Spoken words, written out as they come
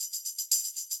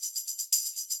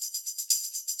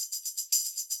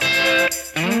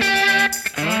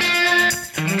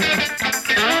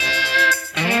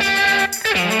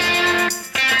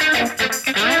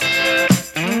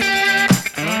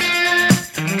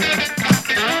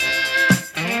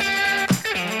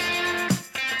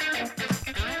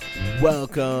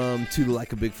Welcome to the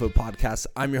Like a Bigfoot podcast.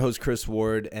 I'm your host, Chris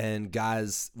Ward, and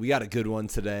guys, we got a good one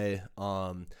today.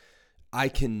 I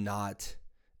cannot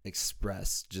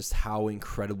express just how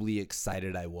incredibly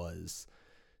excited I was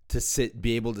to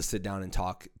be able to sit down and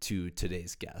talk to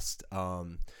today's guest.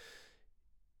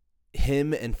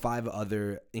 Him and 5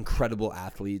 other incredible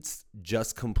athletes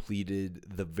just completed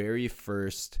the very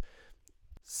first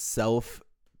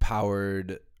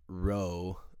self-powered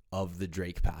row of the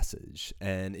Drake Passage.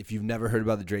 And if you've never heard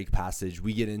about the Drake Passage,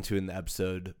 we get into it in the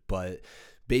episode, but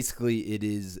basically it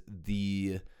is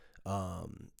the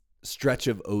stretch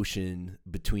of ocean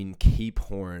between Cape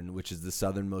Horn, which is the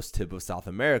southernmost tip of South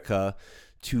America,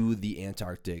 to the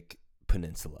Antarctic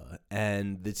Peninsula.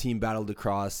 And the team battled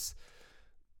across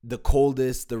the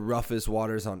coldest, the roughest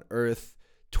waters on Earth,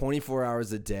 24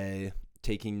 hours a day,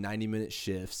 taking 90-minute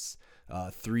shifts,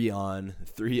 3 on,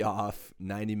 3 off,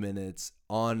 90 minutes,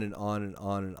 on and on and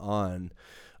on and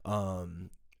on.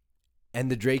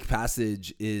 And the Drake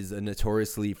Passage is a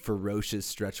notoriously ferocious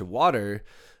stretch of water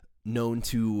known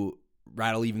to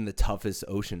rattle even the toughest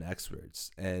ocean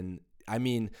experts. And I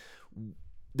mean,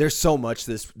 there's so much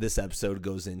this episode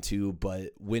goes into,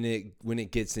 but when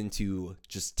it gets into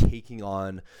just taking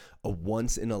on a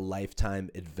once in a lifetime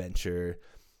adventure,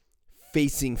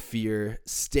 facing fear,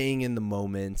 staying in the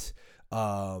moment,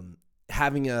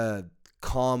 having a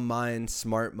calm mind,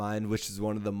 smart mind, which is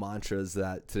one of the mantras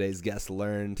that today's guest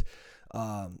learned.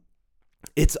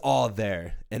 It's all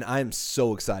there, and I'm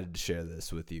so excited to share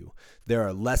this with you. There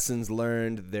are lessons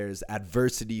learned, there's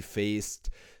adversity faced,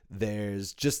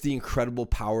 there's just the incredible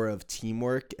power of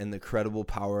teamwork and the incredible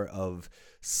power of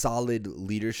solid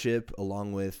leadership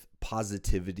along with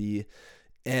positivity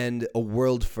and a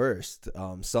world first,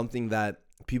 something that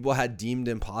people had deemed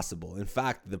impossible. In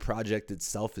fact, the project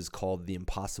itself is called the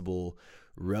Impossible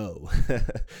Row.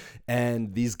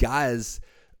 And these guys,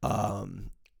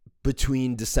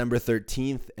 between December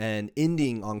 13th and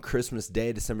ending on Christmas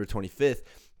Day, December 25th,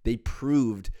 they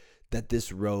proved that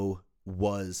this row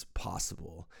was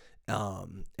possible.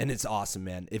 And it's awesome,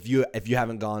 man. If you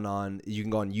haven't gone on, you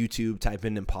can go on YouTube, type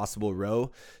in Impossible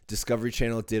Row. Discovery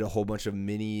Channel did a whole bunch of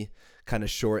mini kind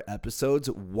of short episodes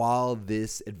while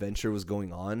this adventure was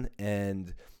going on.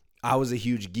 And I was a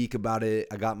huge geek about it.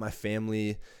 I got my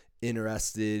family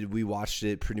interested. We watched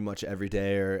it pretty much every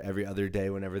day or every other day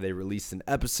whenever they released an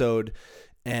episode.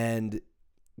 And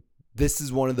this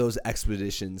is one of those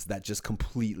expeditions that just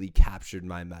completely captured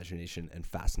my imagination and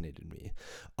fascinated me.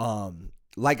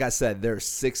 Like I said, there are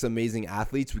 6 amazing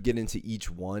athletes. We get into each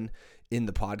one in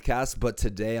the podcast, but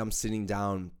today I'm sitting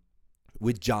down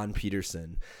with John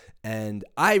Peterson. And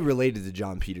I related to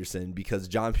John Peterson because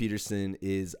John Peterson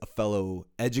is a fellow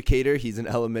educator. He's an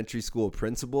elementary school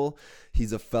principal.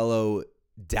 He's a fellow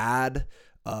dad,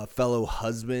 a fellow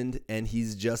husband, and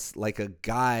he's just like a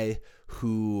guy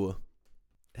who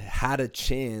had a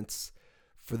chance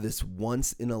for this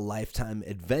once in a lifetime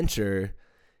adventure,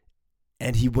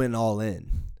 and he went all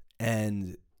in.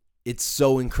 And it's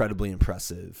so incredibly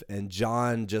impressive. And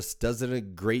John just does a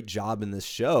great job in this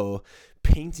show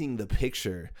painting the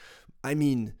picture. I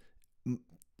mean,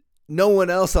 no one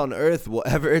else on earth will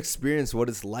ever experience what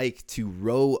it's like to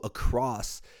row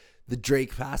across the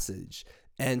Drake Passage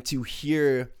and to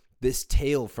hear this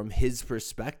tale from his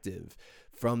perspective,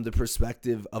 from the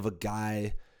perspective of a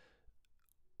guy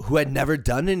who had never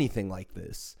done anything like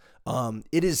this.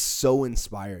 It is so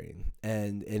inspiring,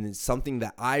 and it's something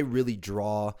that I really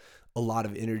draw a lot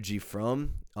of energy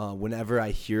from whenever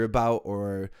I hear about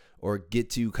or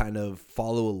get to kind of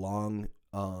follow along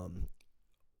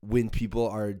when people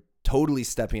are totally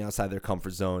stepping outside their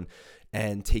comfort zone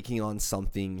and taking on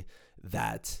something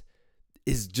that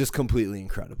is just completely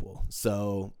incredible.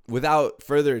 So without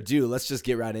further ado, let's just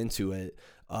get right into it.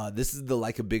 This is the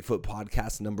Like a Bigfoot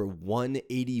podcast number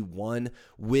 181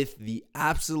 with the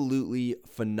absolutely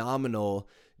phenomenal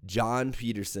John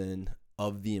Peterson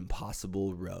of the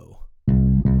Impossible Row.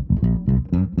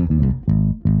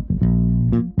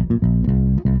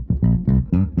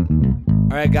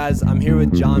 All right, guys, I'm here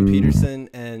with John Peterson.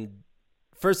 And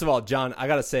first of all, John, I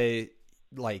got to say,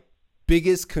 like,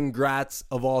 biggest congrats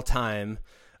of all time.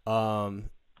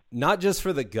 Not just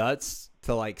for the guts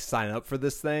to, like, sign up for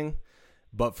this thing,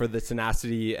 but for the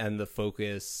tenacity and the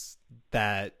focus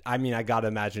that, I mean, I got to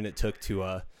imagine it took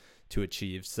to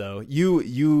achieve. So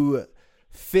you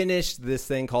finished this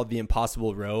thing called the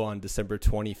Impossible Row on December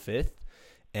 25th.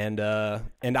 And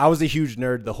I was a huge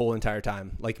nerd the whole entire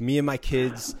time. Like, me and my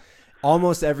kids,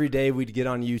 almost every day we'd get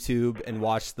on YouTube and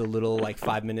watch the little, like,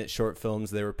 5-minute short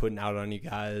films they were putting out on you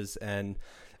guys. And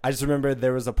I just remember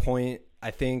there was a point,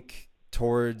 I think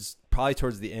probably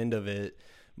towards the end of it,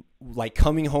 like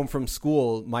coming home from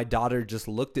school, my daughter just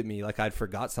looked at me like I'd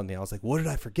forgot something. I was like, what did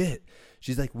I forget?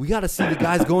 She's like, we got to see the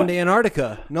guys going to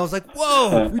Antarctica. And I was like,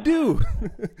 whoa, we do.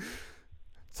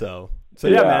 So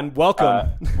yeah, man,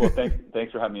 welcome. Well,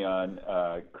 thanks for having me on,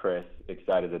 Chris.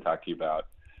 Excited to talk to you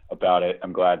about it.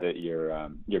 I'm glad that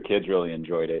your kids really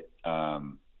enjoyed it.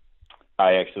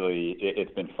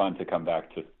 It's been fun to come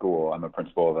back to school. I'm a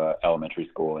principal of an elementary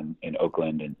school in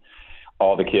Oakland, and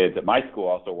all the kids at my school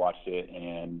also watched it.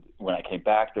 And when I came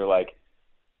back, they're like,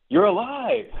 "You're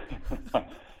alive!"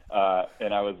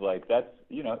 And I was like, "That's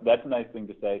a nice thing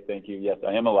to say. Thank you. Yes,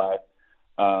 I am alive,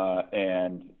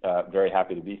 and very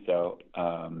happy to be so."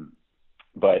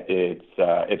 But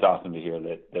it's awesome to hear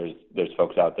that there's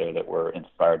folks out there that were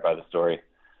inspired by the story.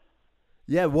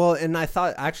 Yeah, well, and I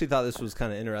actually thought this was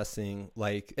kind of interesting.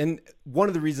 Like, and one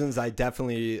of the reasons I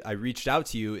reached out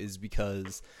to you is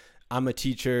because I'm a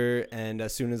teacher, and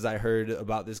as soon as I heard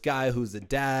about this guy who's a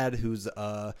dad, who's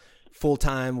a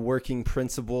full-time working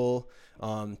principal,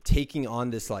 taking on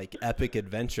this like epic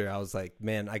adventure, I was like,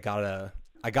 man, I gotta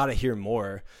hear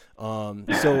more.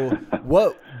 So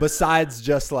what, besides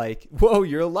just like, whoa,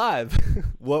 you're alive,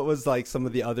 what was like some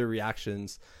of the other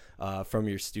reactions from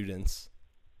your students?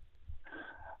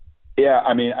 Yeah,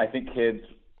 I mean, I think kids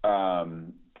are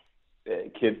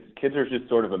just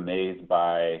sort of amazed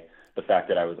by the fact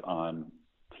that I was on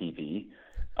TV.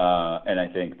 And I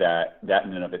think that in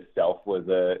and of itself was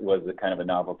a kind of a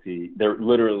novelty. There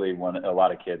literally a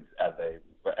lot of kids,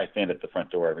 I stand at the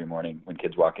front door every morning when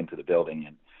kids walk into the building,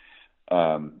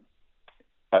 and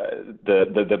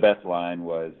the best line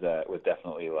was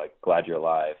definitely like, "Glad you're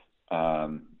alive."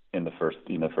 In the first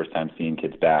time seeing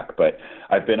kids back. But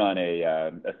I've been on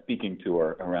a speaking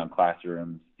tour around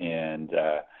classrooms, and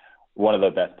one of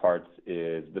the best parts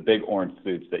is the big orange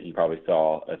suits that you probably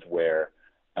saw us wear,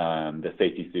 the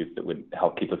safety suits that would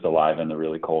help keep us alive in the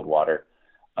really cold water.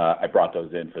 I brought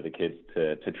those in for the kids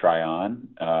to try on,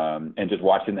 and just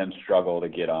watching them struggle to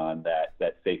get on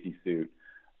that safety suit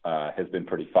has been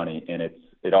pretty funny. And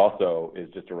it also is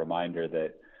just a reminder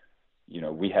that,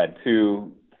 we had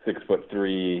two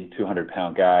 6'3",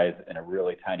 200-pound guys in a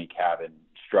really tiny cabin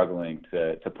struggling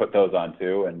to put those on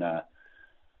too. And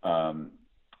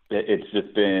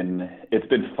it's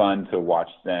been fun to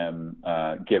watch them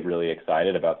get really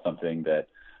excited about something that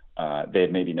they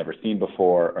had maybe never seen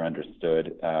before or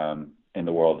understood in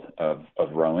the world of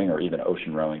rowing, or even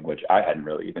ocean rowing, which I hadn't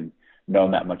really even known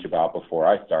that much about before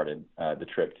I started the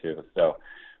trip too. So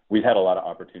we've had a lot of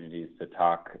opportunities to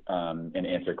talk and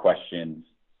answer questions.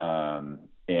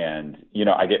 And,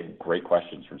 I get great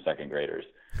questions from second graders.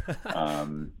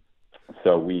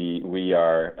 So we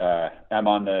are, I'm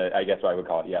on I guess what I would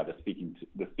call it,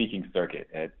 the speaking circuit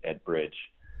at Bridge.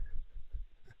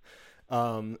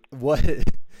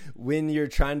 When you're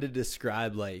trying to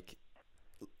describe like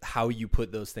how you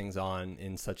put those things on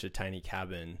in such a tiny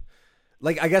cabin,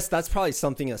 like, I guess that's probably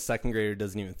something a second grader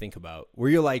doesn't even think about, where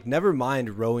you're like, never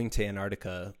mind rowing to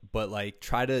Antarctica, but like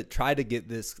try to get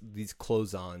these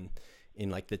clothes on in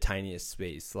like the tiniest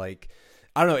space. Like,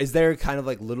 I don't know, is there kind of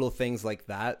like little things like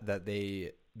that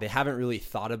they haven't really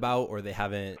thought about, or they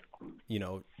haven't,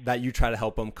 that you try to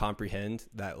help them comprehend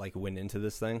that like went into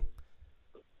this thing?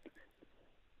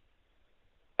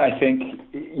 I think,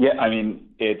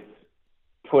 it's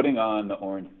putting on the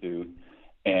orange suit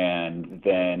and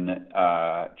then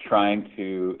trying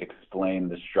to explain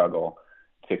the struggle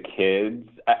to kids.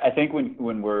 I think when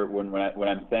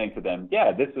I'm saying to them,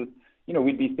 yeah, this is,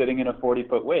 we'd be sitting in a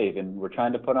 40-foot wave and we're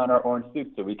trying to put on our orange suits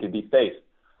so we could be safe.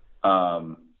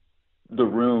 The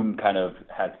room kind of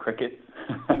has crickets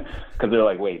because they're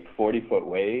like, wait, 40-foot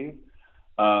wave?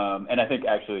 And I think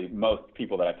actually most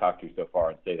people that I've talked to so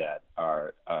far and say that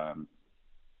are,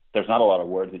 there's not a lot of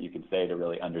words that you can say to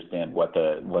really understand what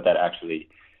that actually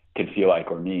could feel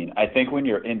like or mean. I think when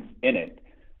you're in it,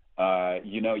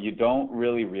 you don't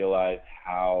really realize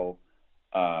how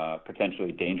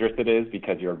potentially dangerous it is,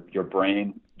 because your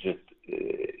brain just,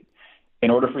 in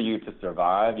order for you to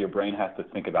survive, your brain has to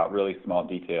think about really small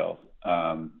details.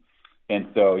 And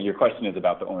so your question is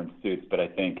about the orange suits, but I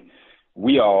think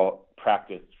we all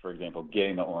practiced, for example,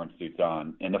 getting the orange suits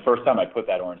on. And the first time I put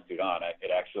that orange suit on,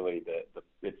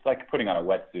 it's like putting on a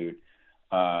wetsuit,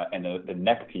 and the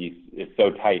neck piece is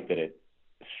so tight that it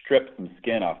stripped some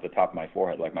skin off the top of my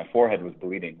forehead. Like, my forehead was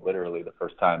bleeding literally the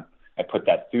first time I put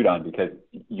that suit on, because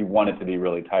you want it to be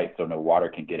really tight so no water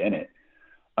can get in it.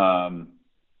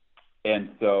 And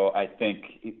so I think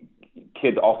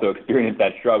kids also experience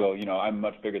that struggle. I'm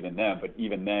much bigger than them, but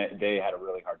even they had a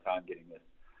really hard time getting this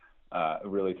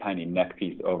really tiny neck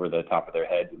piece over the top of their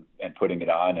heads and putting it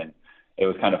on. And it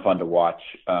was kind of fun to watch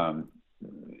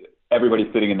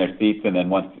everybody's sitting in their seats, and then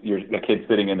once the kid's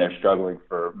sitting in there struggling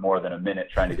for more than a minute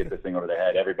trying to get this thing over their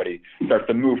head, everybody starts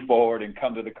to move forward and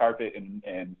come to the carpet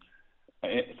and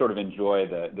sort of enjoy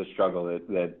the struggle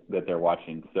that they're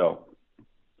watching. So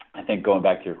I think going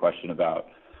back to your question about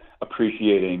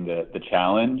appreciating the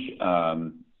challenge,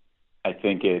 I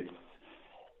think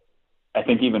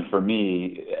even for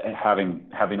me,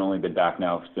 having only been back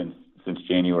now since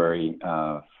January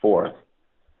 4th,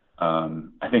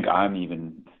 I think I'm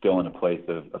even still in a place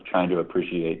of trying to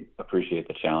appreciate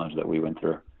the challenge that we went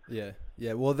through. Yeah.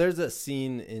 Yeah. Well, there's a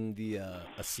scene in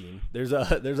there's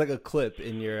like a clip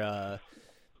in your,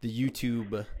 the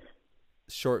YouTube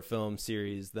short film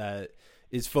series that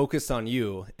is focused on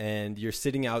you, and you're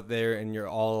sitting out there and you're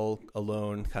all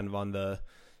alone kind of on the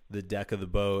deck of the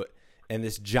boat, and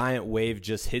this giant wave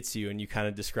just hits you, and you kind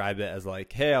of describe it as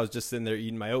like, hey, I was just sitting there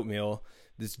eating my oatmeal.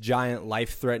 This giant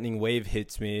life-threatening wave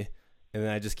hits me, and then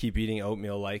I just keep eating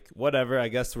oatmeal. Like, whatever, I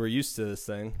guess we're used to this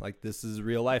thing. Like, this is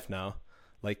real life now.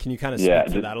 Like, can you kind of speak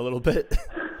to that a little bit?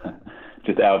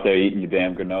 Just out there eating your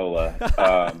damn granola.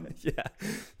 Yeah.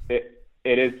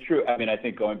 It is true. I mean, I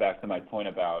think going back to my point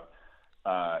about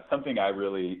something I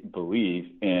really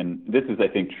believe in, this is, I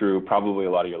think, true. Probably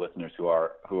a lot of your listeners who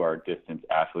are distance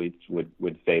athletes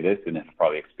would say this and have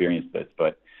probably experienced this.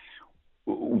 But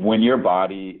when your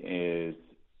body is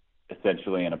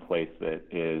essentially in a place that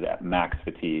is at max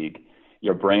fatigue,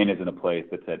 your brain is in a place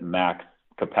that's at max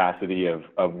capacity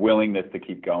of willingness to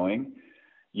keep going.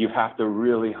 You have to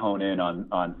really hone in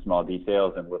on small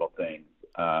details and little things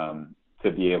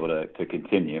to be able to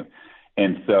continue.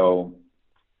 And so,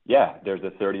 yeah, there's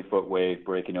a 30-foot wave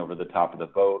breaking over the top of the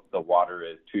boat. The water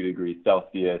is 2 degrees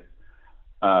Celsius.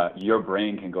 Your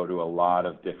brain can go to a lot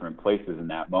of different places in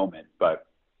that moment. But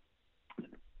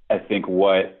I think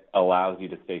what allows you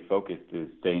to stay focused is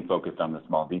staying focused on the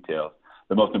small details.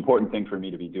 The most important thing for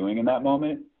me to be doing in that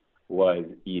moment was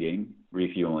eating,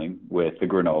 refueling with the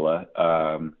granola.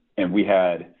 And we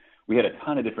had a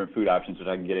ton of different food options, which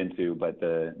I can get into, but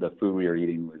the food we were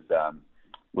eating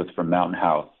was from Mountain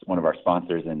House, one of our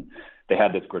sponsors, and they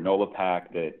had this granola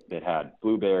pack that had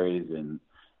blueberries and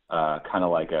kind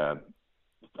of like it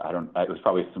was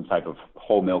probably some type of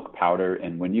whole milk powder.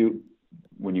 And when you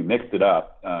mixed it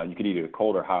up, you could eat it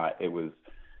cold or hot. It was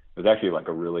actually like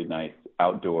a really nice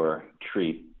outdoor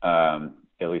treat.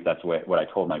 At least that's what I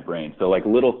told my brain. So like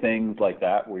little things like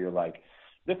that where you're like,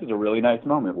 this is a really nice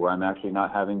moment where I'm actually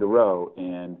not having to row,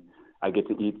 and I get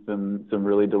to eat some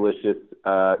really delicious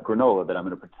granola that I'm going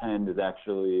to pretend is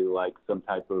actually like some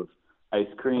type of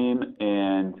ice cream.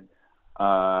 And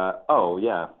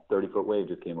 30-foot wave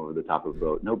just came over the top of the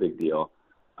boat. No big deal.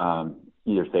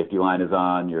 Your safety line is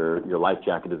on, your life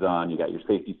jacket is on, you got your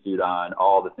safety suit on,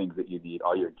 all the things that you need,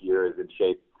 all your gear is in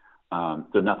shape.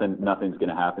 So nothing's going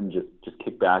to happen. Just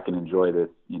kick back and enjoy this,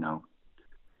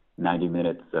 90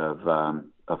 minutes of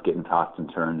getting tossed and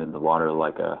turned in the water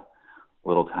like a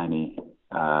little tiny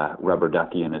rubber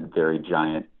ducky in a very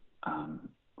giant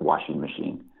washing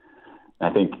machine. And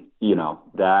I think,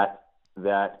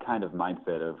 that kind of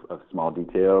mindset of small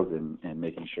details and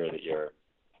making sure that you're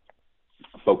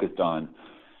focused on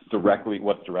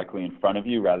what's directly in front of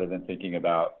you rather than thinking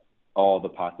about all the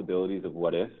possibilities of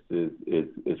what ifs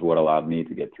is what allowed me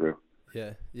to get through.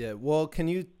 Yeah. Yeah. Well, can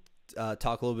you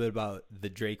talk a little bit about the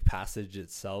Drake Passage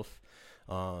itself?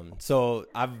 So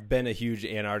I've been a huge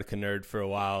Antarctica nerd for a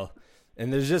while,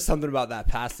 and there's just something about that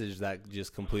passage that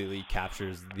just completely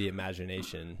captures the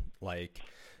imagination. Like,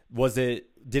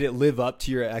 did it live up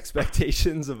to your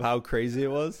expectations of how crazy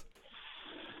it was?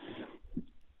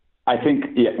 I think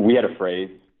we had a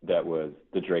phrase that was,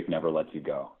 the Drake never lets you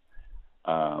go.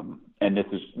 And this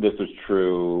was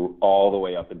true all the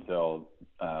way up until,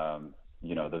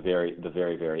 the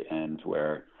very, very end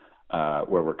where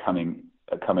we're coming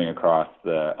across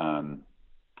the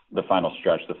final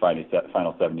stretch, the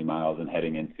final 70 miles, and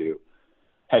heading into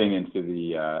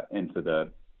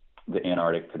the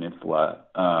Antarctic Peninsula.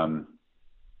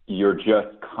 You're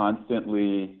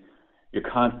constantly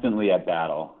at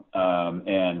battle.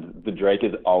 And the Drake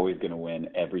is always going to win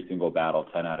every single battle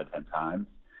 10 out of 10 times.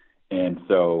 And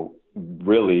so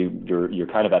really you're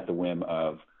kind of at the whim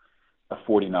of a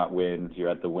 40 knot wind. You're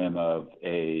at the whim of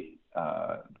a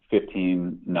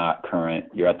 15 knot current.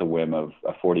 You're at the whim of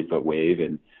a 40-foot wave.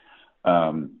 And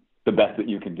the best that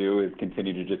you can do is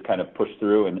continue to just kind of push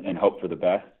through and hope for the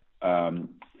best.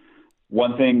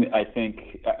 One thing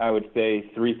I would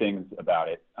say 3 things about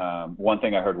it. One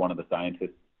thing I heard one of the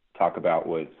scientists talk about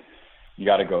was you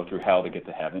got to go through hell to get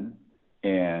to heaven.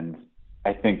 And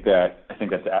I think that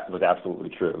was absolutely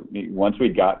true. Once we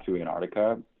got to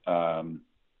Antarctica,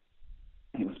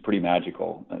 it was pretty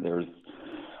magical. There was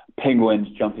penguins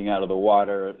jumping out of the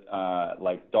water,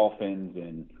 like dolphins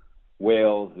and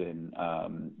whales and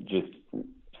just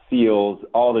seals,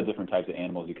 all the different types of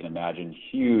animals you can imagine,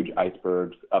 huge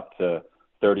icebergs up to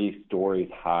 30 stories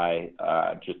high,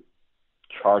 just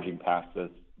charging past us,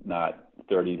 not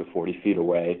 30 to 40 feet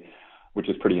away, which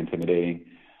is pretty intimidating.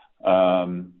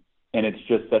 And it's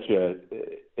just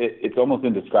it's almost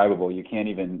indescribable. You can't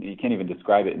even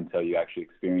describe it until you actually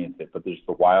experience it. But there's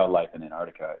the wildlife in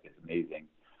Antarctica is amazing.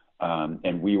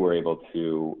 And we were able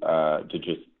to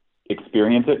just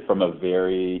experience it from a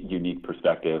very unique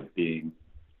perspective, being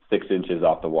 6 inches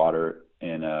off the water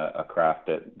in a craft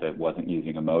that wasn't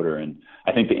using a motor. And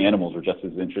I think the animals were just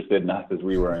as interested in us as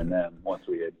we were in them once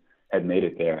we had made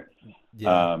it there.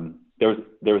 Yeah. There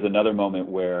was another moment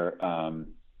where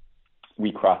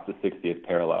we crossed the 60th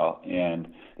parallel, and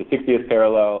the 60th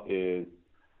parallel is,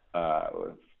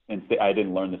 and I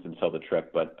didn't learn this until the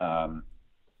trip, but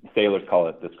sailors call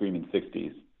it the Screaming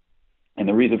 60s. And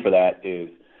the reason for that is,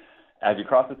 as you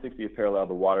cross the 60th parallel,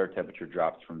 the water temperature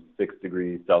drops from 6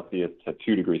 degrees Celsius to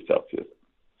 2 degrees Celsius,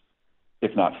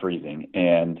 if not freezing.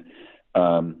 And,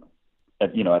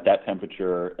 at that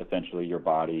temperature, essentially your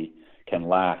body can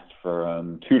last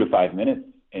for 2 to 5 minutes.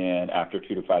 And after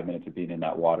 2 to 5 minutes of being in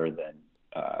that water,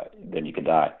 then you can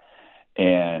die.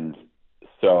 And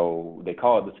so they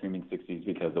call it the Screaming 60s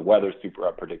because the weather's super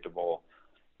unpredictable.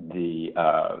 The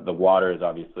water is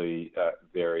obviously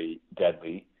very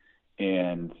deadly.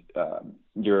 And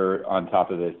you're on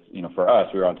top of this, for us,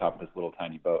 we were on top of this little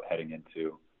tiny boat heading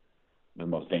into the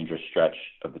most dangerous stretch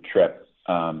of the trip.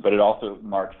 But it also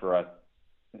marked for us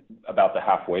about the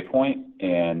halfway point.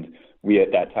 And we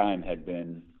at that time had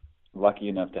been lucky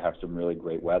enough to have some really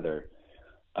great weather.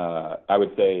 I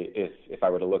would say if I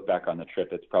were to look back on the trip,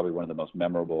 it's probably one of the most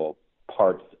memorable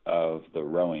parts of the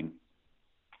rowing,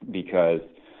 because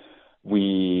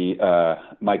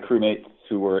my crewmates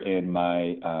who were in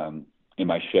my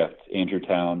shift, Andrew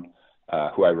Town,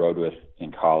 who I rowed with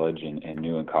in college and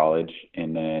knew in college,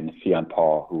 and then Fionn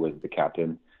Paul, who was the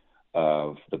captain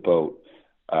of the boat.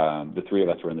 The three of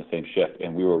us were in the same shift,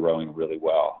 and we were rowing really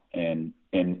well. And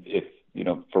if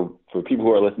for people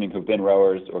who are listening who've been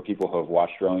rowers or people who have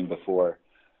watched rowing before,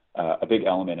 a big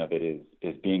element of it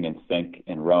is being in sync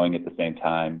and rowing at the same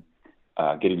time,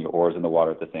 getting your oars in the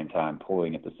water at the same time,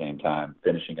 pulling at the same time,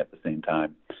 finishing at the same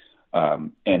time.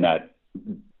 And that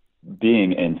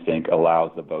being in sync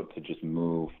allows the boat to just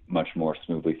move much more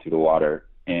smoothly through the water.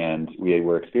 And we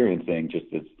were experiencing just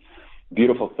this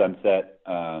beautiful sunset.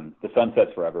 The sun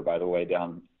sets forever, by the way,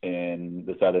 down in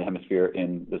the southern hemisphere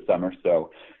in the summer.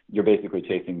 So you're basically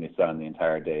chasing the sun the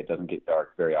entire day. It doesn't get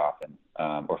dark very often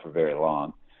or for very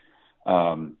long.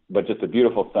 But just a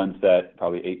beautiful sunset,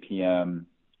 probably 8 p.m.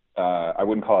 I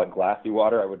wouldn't call it glassy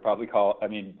water. I would probably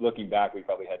looking back, we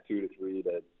probably had 2 to 3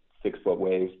 to 6 foot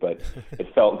waves, but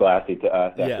it felt glassy to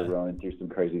us after rowing through some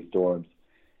crazy storms.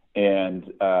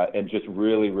 And just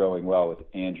really rowing well with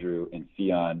Andrew and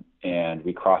Fionn, and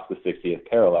we crossed the 60th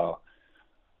parallel.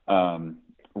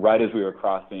 Right as we were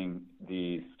crossing,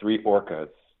 these 3 orcas,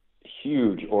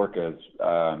 huge orcas,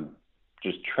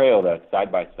 just trailed us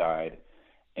side by side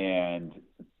and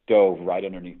dove right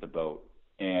underneath the boat.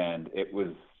 And it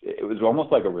was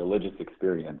almost like a religious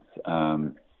experience.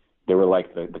 They were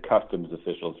like the customs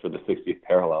officials for the 60th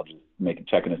parallel, just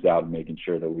checking us out and making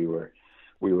sure that we were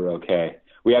okay.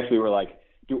 We actually were like,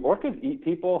 do orcas eat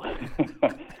people?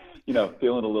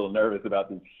 Feeling a little nervous about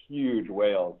these huge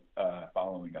whales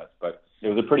following us. But it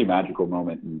was a pretty magical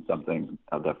moment and something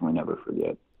I'll definitely never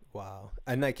forget. Wow.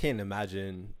 And I can't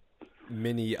imagine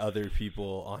many other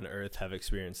people on Earth have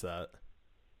experienced that.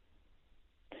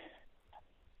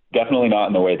 Definitely not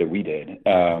in the way that we did.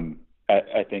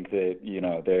 I think that,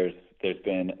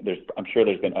 I'm sure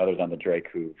there's been others on the Drake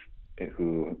who,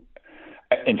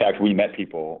 in fact, we met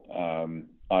people on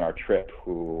our trip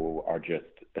who are just,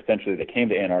 essentially they came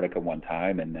to Antarctica one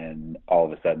time and then all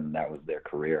of a sudden that was their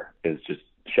career, is just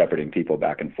shepherding people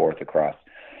back and forth across.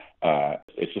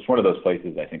 It's just one of those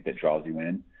places I think that draws you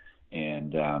in,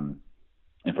 and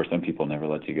for some people never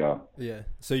lets you go. Yeah.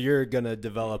 So you're going to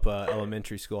develop a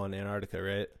elementary school in Antarctica,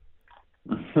 right?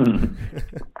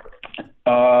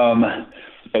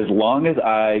 As long as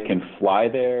I can fly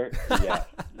there, yeah.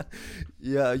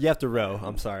 Yeah, you have to row.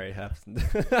 I'm sorry. You have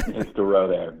to row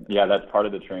there. Yeah, that's part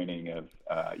of the training of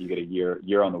you get a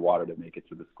year on the water to make it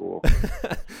to the school.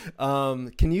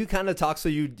 Can you kind of talk? So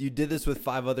you did this with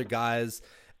 5 other guys.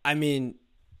 I mean,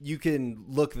 you can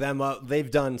look them up.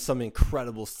 They've done some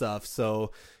incredible stuff.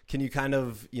 So can you kind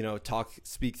of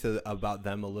speak about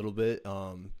them a little bit?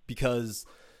 Because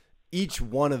each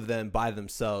one of them by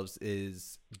themselves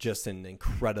is just an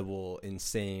incredible,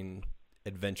 insane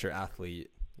adventure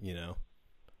athlete, you know?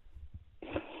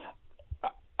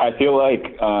 I feel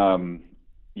like,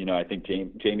 I think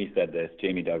Jamie said this,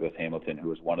 Jamie Douglas Hamilton, who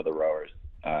was one of the rowers,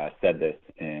 said this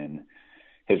in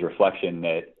his reflection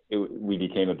that we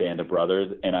became a band of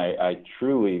brothers. And I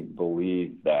truly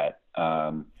believe that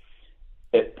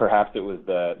perhaps it was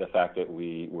the fact that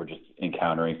we were just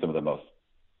encountering some of the most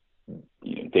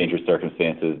dangerous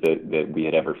circumstances that we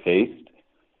had ever faced.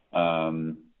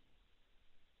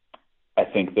 I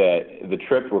think that the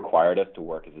trip required us to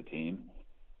work as a team,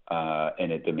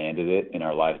 and it demanded it, and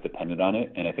our lives depended on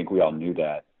it. And I think we all knew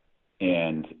that.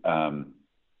 And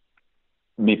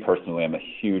me personally, I'm a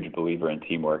huge believer in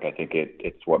teamwork. I think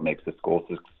it's what makes a school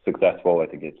successful. I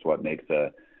think it's what makes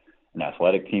an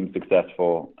athletic team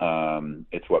successful.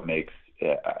 It's what makes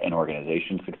an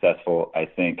organization successful. I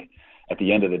think at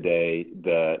the end of the day,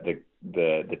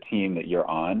 the team that you're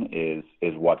on is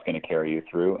what's going to carry you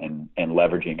through, and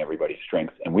leveraging everybody's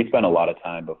strengths. And we spent a lot of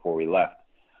time before we left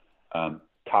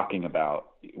talking about,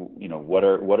 what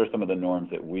are some of the norms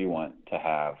that we want to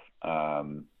have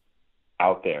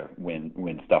out there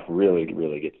when stuff really,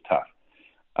 really gets tough.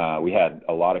 We had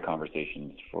a lot of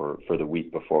conversations for the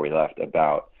week before we left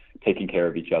about taking care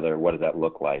of each other. What does that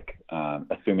look like?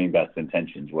 Assuming best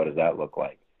intentions. What does that look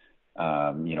like?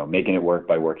 Making it work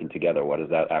by working together. What does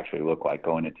that actually look like?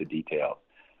 Going into details.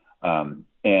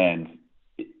 And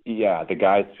yeah, the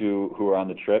guys who were on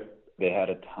the trip, they had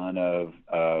a ton of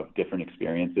different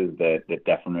experiences that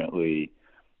definitely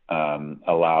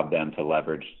allowed them to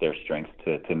leverage their strengths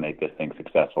to make this thing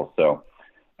successful. So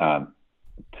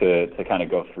to kind of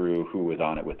go through who was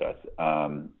on it with us.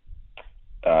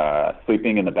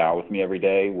 Sleeping in the bow with me every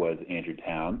day was Andrew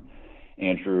Town.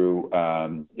 Andrew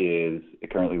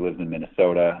currently lives in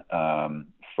Minnesota,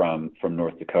 from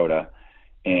North Dakota,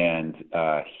 and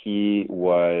he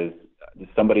was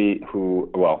somebody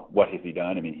who, well, what has he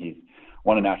done? I mean, he's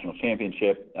won a national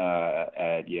championship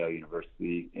at Yale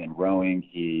University in rowing.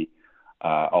 He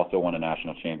also won a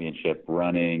national championship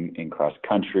running in cross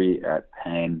country at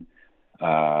Penn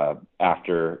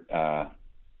after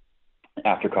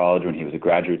college. When he was a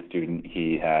graduate student,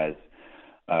 he has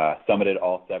summited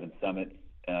all 7 summits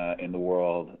in the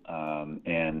world,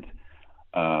 and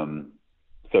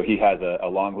so he has a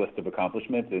long list of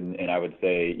accomplishments. And I would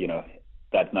say,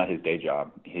 that's not his day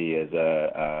job. He is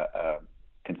a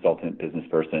consultant business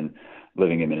person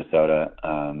living in Minnesota,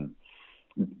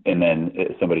 and then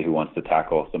somebody who wants to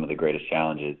tackle some of the greatest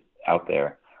challenges out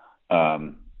there.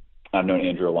 I've known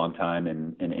Andrew a long time,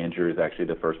 and Andrew is actually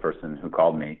the first person who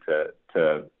called me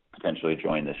to potentially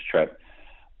join this trip.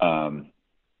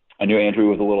 I knew Andrew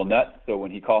was a little nuts, so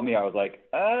when he called me, I was like,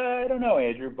 I don't know,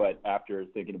 Andrew. But after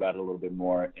thinking about it a little bit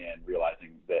more and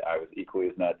realizing that I was equally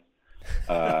as nuts,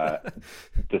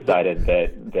 decided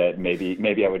that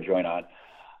maybe I would join on.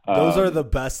 Those are the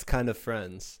best kind of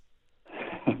friends.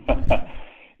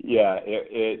 Yeah,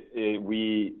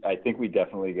 I think we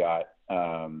definitely got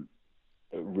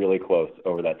really close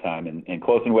over that time, and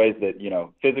close in ways that,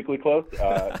 physically close.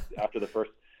 After the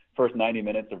first 90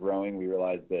 minutes of rowing, we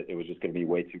realized that it was just going to be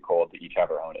way too cold to each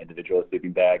have our own individual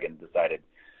sleeping bag, and decided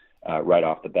right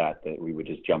off the bat that we would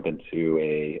just jump into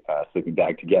a sleeping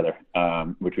bag together,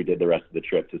 which we did the rest of the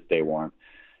trip to stay warm.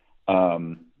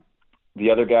 The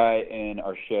other guy in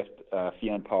our shift,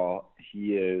 Fionn Paul,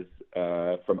 he is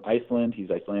from Iceland.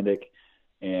 He's Icelandic,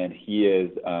 and he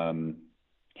is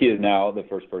now the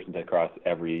first person to cross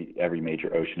every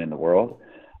major ocean in the world.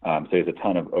 So he has a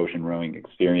ton of ocean rowing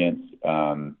experience.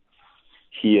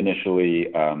 He initially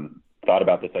thought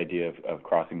about this idea of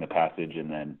crossing the passage, and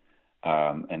then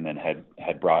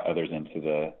had brought others into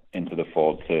the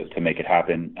fold to make it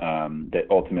happen. That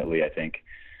ultimately, I think,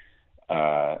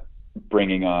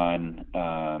 bringing on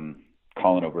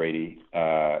Colin O'Brady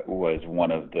was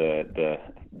one of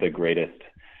the greatest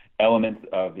elements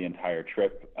of the entire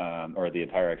trip, or the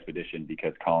entire expedition,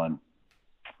 because Colin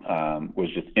was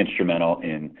just instrumental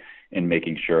in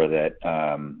making sure that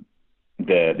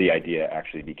the idea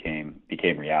actually became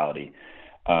reality.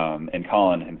 And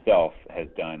Colin himself has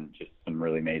done just some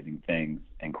really amazing things,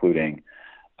 including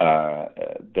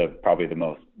probably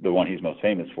the one he's most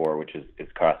famous for, which is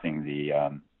crossing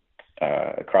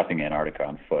Antarctica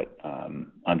on foot,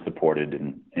 unsupported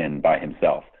and by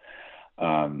himself.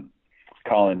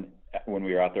 Colin, when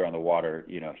we were out there on the water,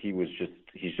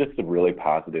 he's just a really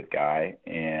positive guy,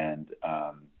 and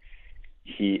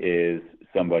he is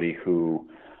somebody who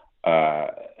I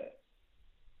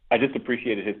just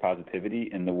appreciated his positivity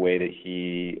in the way that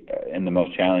he, in the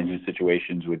most challenging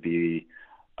situations, would be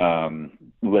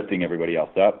lifting everybody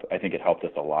else up. I think it helped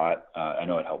us a lot. I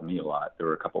know it helped me a lot. There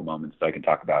were a couple moments that I can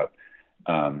talk about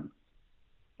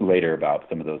later about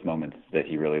some of those moments that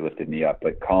he really lifted me up.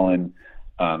 But Colin's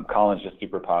just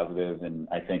super positive, and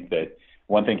I think that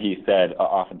one thing he said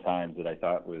oftentimes that I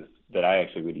thought was that I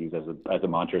actually would use as a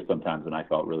mantra sometimes when I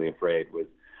felt really afraid was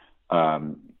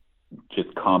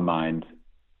just calm mind,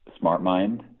 smart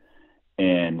mind.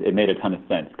 And it made a ton of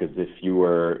sense, because if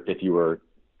your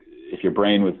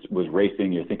brain was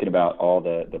racing, you're thinking about all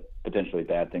the potentially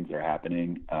bad things that are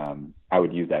happening. I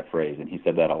would use that phrase, and he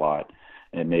said that a lot.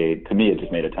 And it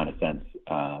just made a ton of sense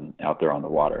out there on the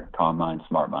water. Calm mind,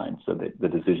 smart mind. So the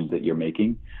decisions that you're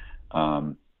making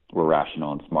were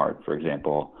rational and smart. For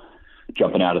example,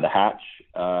 jumping out of the hatch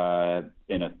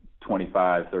in a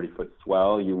 25, 30-foot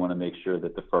swell, you want to make sure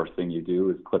that the first thing you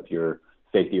do is clip your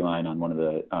safety line on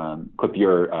clip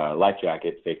your life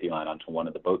jacket safety line onto one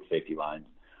of the boat safety lines.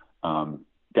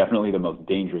 Definitely the most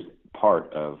dangerous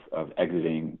part of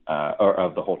exiting or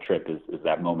of the whole trip is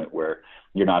that moment where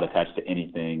you're not attached to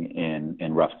anything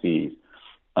in rough seas.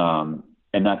 And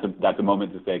that's a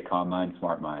moment to say calm mind,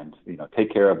 smart mind.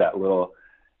 Take care of that little,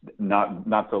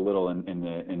 not so little in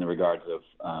the regards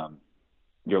of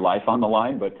your life on the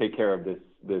line, but take care of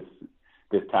this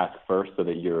task first so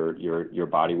that your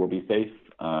body will be safe.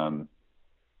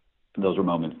 Those were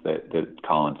moments that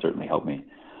Colin certainly helped me.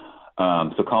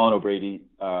 So Colin O'Brady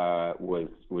was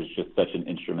just such an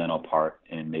instrumental part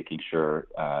in making sure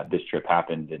this trip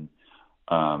happened, and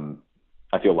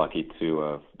I feel lucky to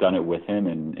have done it with him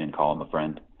and call him a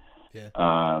friend. Yeah.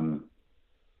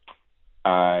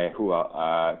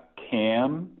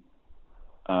 Cam.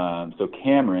 So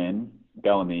Cameron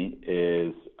Bellamy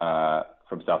is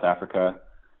from South Africa.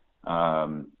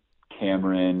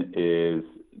 Cameron is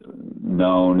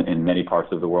known in many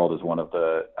parts of the world as one of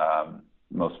the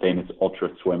most famous ultra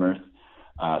swimmers.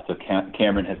 So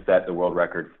Cameron has set the world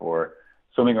record for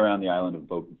swimming around the island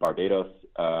of Barbados.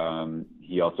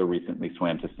 He also recently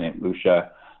swam to St.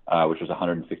 Lucia, which was a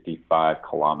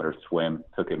 165-kilometer swim.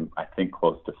 Took him, I think,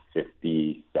 close to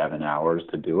 57 hours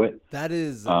to do it. That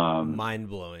is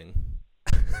mind-blowing.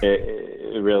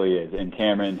 It really is. And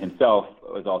Cameron himself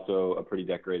was also a pretty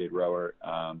decorated rower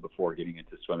before getting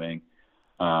into swimming.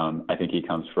 I think he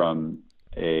comes from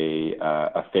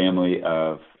a family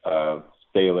of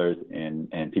sailors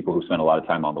and people who spend a lot of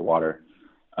time on the water,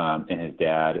 and his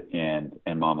dad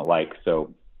and mom alike.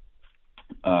 So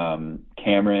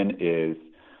Cameron is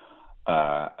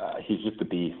he's just a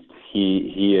beast.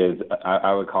 He is.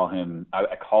 I called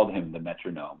him the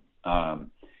metronome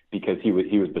because he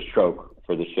was the stroke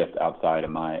for the shift outside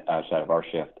of our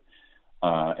shift.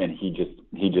 And he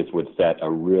just would set a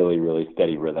really, really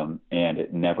steady rhythm, and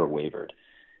it never wavered.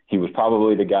 He was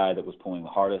probably the guy that was pulling the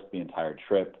hardest the entire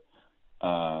trip.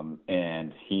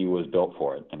 And he was built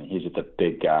for it. I mean, he's just a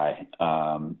big guy.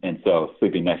 And so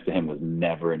sleeping next to him was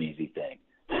never an easy thing.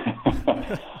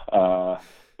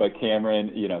 But Cameron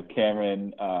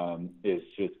is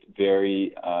just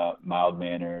very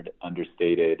mild-mannered,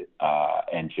 understated,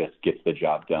 and just gets the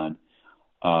job done.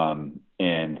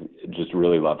 And just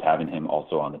really loved having him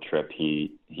also on the trip.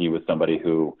 He was somebody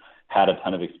who had a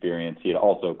ton of experience. He had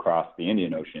also crossed the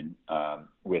Indian Ocean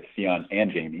with Fionn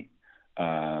and Jamie.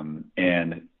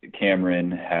 And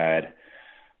Cameron had,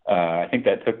 I think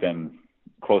that took them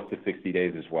close to 60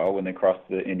 days as well when they crossed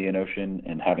the Indian Ocean.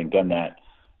 And having done that,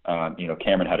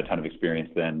 Cameron had a ton of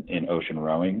experience then in ocean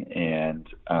rowing, and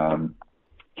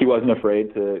he wasn't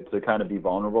afraid to kind of be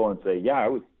vulnerable and say, yeah,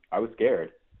 I was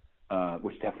scared,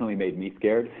 which definitely made me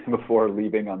scared before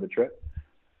leaving on the trip.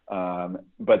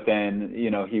 But then,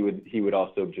 he would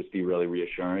also just be really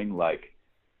reassuring, like,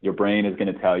 your brain is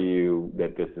going to tell you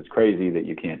that this is crazy, that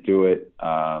you can't do it,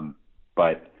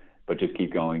 but just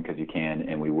keep going because you can,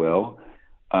 and we will.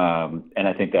 And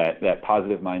I think that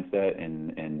positive mindset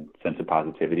and sense of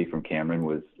positivity from Cameron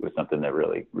was something that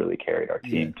really, really carried our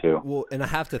team too. Well, and I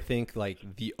have to think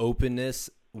like the openness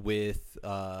with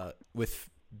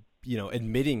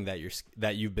admitting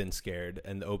that you've been scared,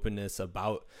 and the openness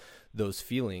about those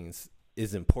feelings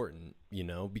is important,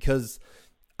 because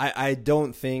I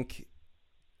don't think,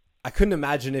 I couldn't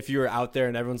imagine if you were out there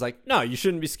and everyone's like, no, you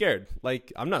shouldn't be scared.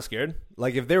 Like, I'm not scared.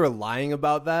 Like, if they were lying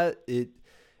about that,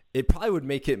 it probably would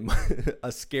make it a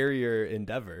scarier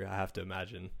endeavor, I have to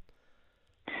imagine.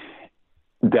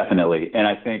 Definitely. And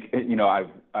I think,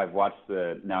 I've watched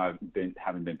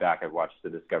having been back, I've watched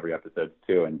the Discovery episodes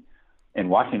too. And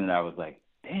watching it, I was like,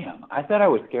 damn, I thought I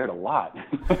was scared a lot.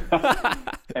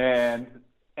 and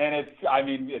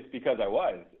it's because I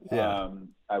was. Yeah.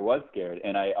 I was scared,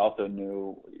 and I also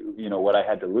knew, what I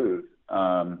had to lose.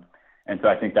 And so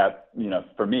I think that,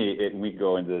 for me, we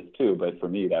go into this too, but for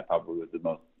me, that probably was the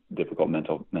most difficult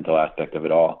mental aspect of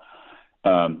it all.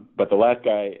 But the last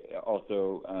guy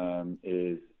also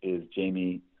is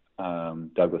Jamie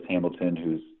Douglas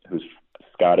Hamilton, who's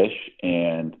Scottish,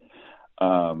 and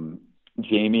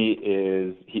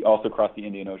he also crossed the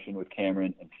Indian Ocean with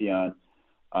Cameron and Fionn.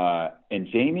 And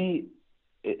Jamie,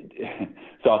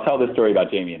 so I'll tell this story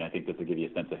about Jamie, and I think this will give you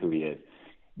a sense of who he is.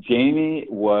 Jamie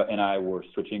and I were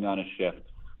switching on a shift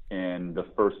in the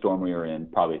first storm we were in,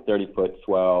 probably 30-foot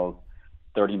swells,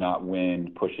 30-knot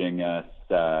wind pushing us.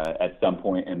 At some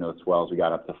point in those swells, we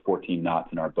got up to 14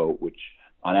 knots in our boat, which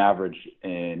on average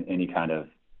in any kind of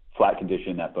flat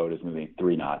condition, that boat is moving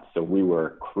 3 knots. So we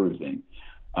were cruising,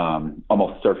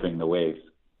 almost surfing the waves.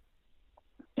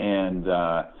 And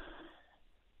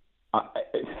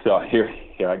so here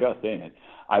I go saying it.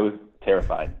 I was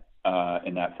terrified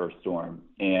in that first storm.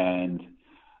 And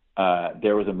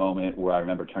there was a moment where I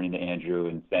remember turning to Andrew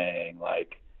and saying,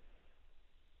 like,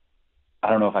 I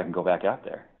don't know if I can go back out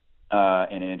there.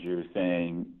 And Andrew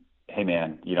saying, hey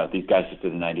man, these guys just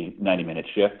did a 90-minute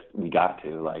shift. We got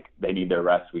to, like, they need their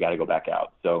rest. We got to go back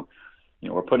out. So,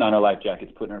 we're putting on our life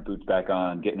jackets, putting our boots back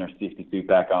on, getting our safety suit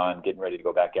back on, getting ready to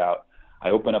go back out.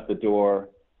 I open up the door.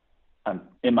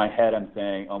 In my head, I'm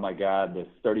saying, oh my God, this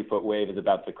 30-foot wave is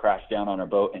about to crash down on our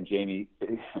boat. And Jamie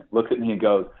looks at me and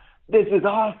goes, this is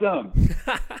awesome.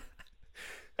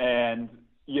 And,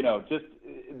 just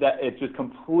that it just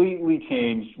completely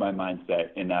changed my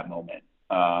mindset in that moment.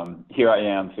 Here I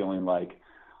am feeling like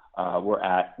we're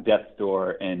at death's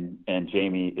door, and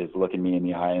Jamie is looking me in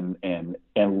the eye and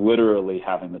literally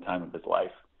having the time of his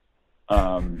life.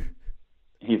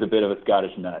 He's a bit of a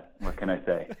Scottish nut. What can I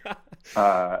say?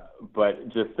 But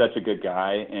just such a good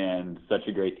guy and such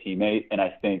a great teammate. And I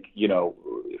think,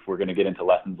 if we're going to get into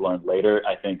lessons learned later,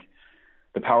 I think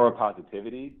the power of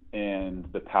positivity and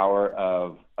the power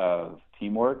of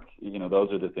teamwork,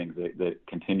 those are the things that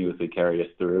continuously carry us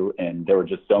through. And there were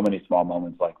just so many small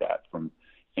moments like that from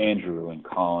Andrew and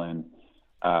Colin,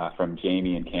 from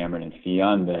Jamie and Cameron and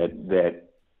Fionn that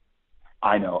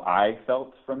I know I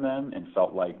felt from them and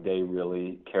felt like they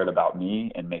really cared about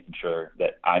me and making sure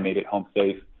that I made it home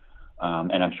safe.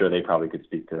 And I'm sure they probably could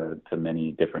speak to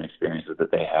many different experiences that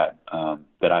they had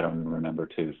that I don't even remember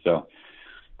too. So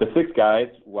the 6 guys,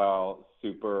 while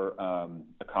super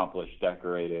accomplished,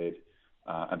 decorated,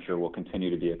 I'm sure will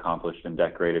continue to be accomplished and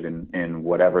decorated in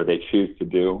whatever they choose to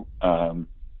do.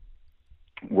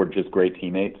 We're just great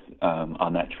teammates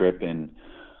on that trip, and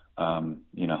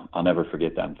I'll never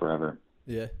forget them forever.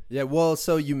 Yeah. Yeah. Well,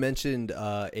 so you mentioned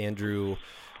Andrew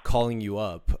calling you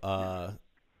up.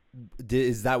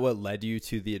 Is that what led you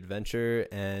to the adventure?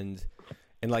 And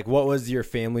like, what was your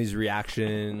family's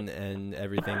reaction and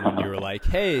everything when you were like,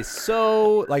 hey,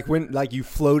 so like when like you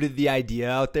floated the idea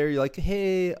out there, you're like,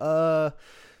 hey,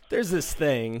 there's this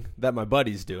thing that my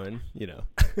buddy's doing,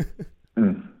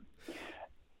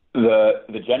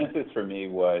 The genesis for me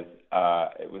was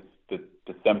it was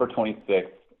December 26th,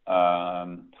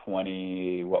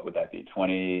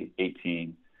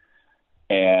 2018.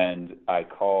 And I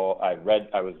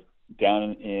was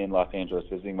down in Los Angeles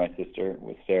visiting my sister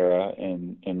with Sarah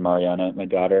and Mariana, my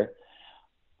daughter.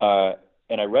 And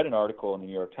I read an article in the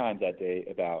New York Times that day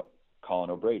about Colin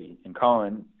O'Brady. And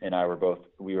Colin and I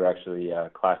we were actually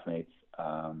classmates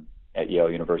at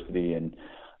Yale University. And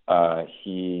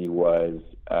he was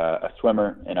a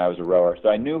swimmer and I was a rower. So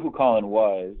I knew who Colin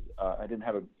was. I didn't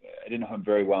know him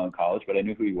very well in college, but I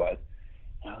knew who he was.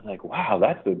 And I was like, wow,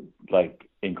 that's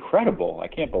incredible. I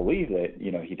can't believe that,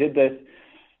 he did this.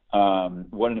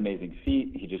 What an amazing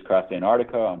feat. He just crossed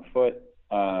Antarctica on foot.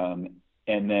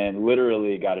 And then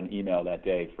literally got an email that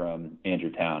day from Andrew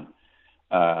Town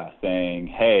saying,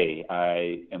 hey,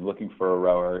 I am looking for a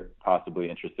rower, possibly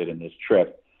interested in this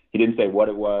trip. He didn't say what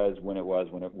it was, when it was,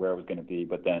 where it was going to be.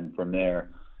 But then from there,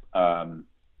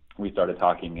 we started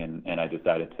talking and I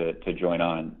decided to join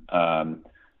on.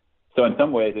 So in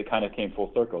some ways it kind of came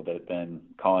full circle that then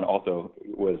Colin also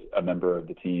was a member of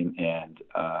the team and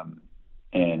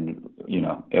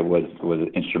it was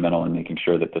instrumental in making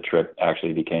sure that the trip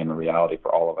actually became a reality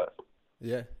for all of us.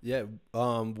 Yeah. Yeah.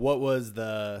 What was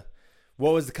the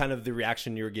kind of the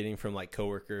reaction you were getting from like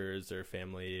coworkers or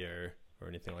family or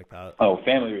anything like that? Oh,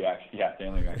 family reaction. Yeah.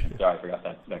 Family reaction. Sorry, I forgot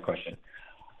that question.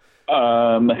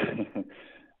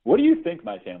 What do you think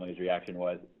my family's reaction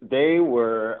was? They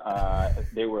were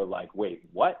like, wait,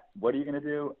 what? What are you going to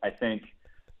do? I think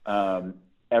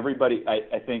everybody,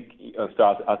 I think,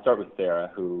 so I'll start with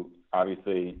Sarah, who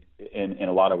obviously in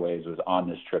a lot of ways was on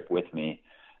this trip with me,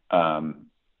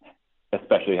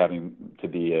 especially having to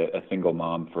be a single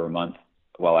mom for a month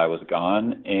while I was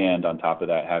gone. And on top of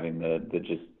that, having the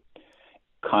just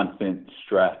constant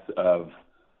stress of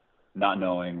not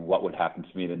knowing what would happen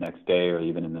to me the next day or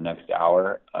even in the next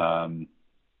hour.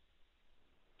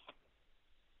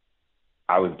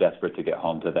 I was desperate to get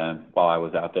home to them while I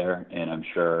was out there, and I'm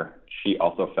sure she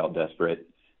also felt desperate,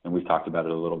 and we've talked about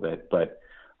it a little bit, but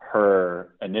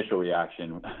her initial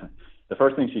reaction, the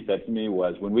first thing she said to me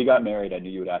was, when we got married, I knew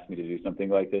you would ask me to do something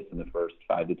like this in the first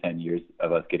 5 to 10 years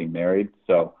of us getting married.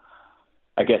 So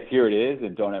I guess here it is,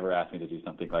 and don't ever ask me to do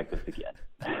something like this again.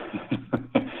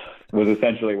 Was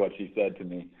essentially what she said to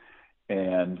me.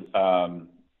 And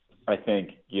I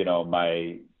think, you know,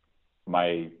 my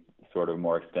sort of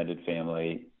more extended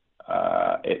family,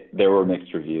 there were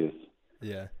mixed reviews.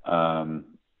 Yeah.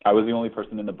 I was the only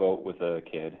person in the boat with a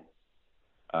kid.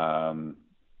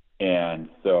 And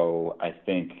so I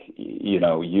think, you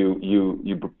know,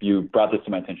 you brought this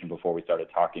to my attention before we started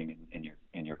talking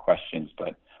in your questions,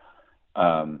 but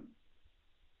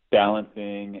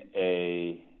balancing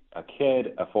a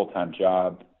kid, a full-time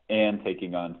job, and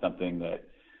taking on something that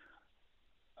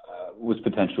was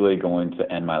potentially going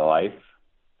to end my life,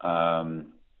 that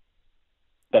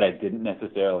I didn't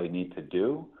necessarily need to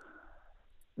do,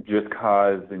 just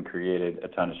caused and created a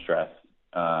ton of stress.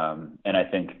 And I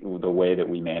think the way that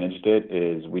we managed it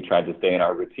is we tried to stay in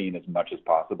our routine as much as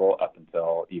possible up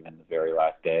until even the very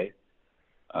last day.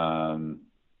 And,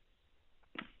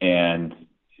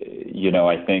 you know,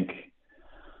 I think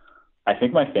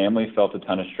my family felt a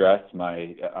ton of stress,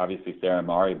 obviously Sarah and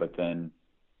Mari, but then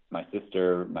my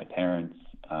sister, my parents,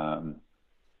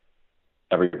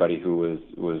 everybody who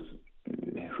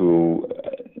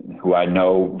I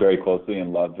know very closely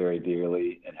and love very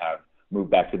dearly and have moved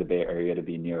back to the Bay Area to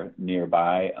be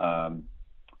nearby.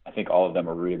 I think all of them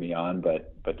are rooting me on,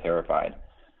 but terrified,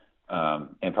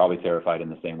 and probably terrified in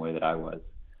the same way that I was.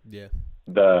 Yeah.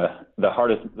 The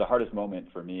hardest moment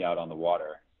for me out on the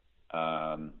water,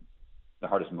 the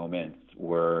hardest moments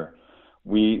were,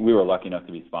 we were lucky enough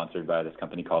to be sponsored by this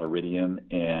company called Iridium,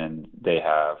 and they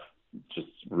have just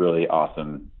really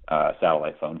awesome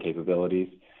satellite phone capabilities.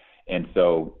 And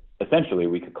so essentially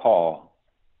we could call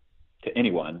to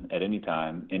anyone at any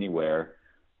time, anywhere,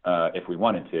 if we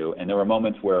wanted to. And there were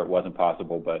moments where it wasn't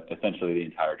possible, but essentially the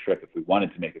entire trip, if we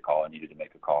wanted to make a call and needed to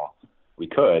make a call, we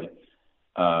could.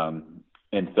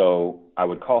 And so I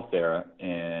would call Sarah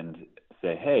and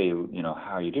say, hey, you know,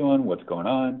 how are you doing? What's going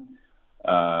on?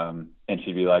 And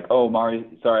she'd be like, oh, Mari,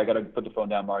 sorry, I got to put the phone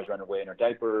down. Mari's running away in her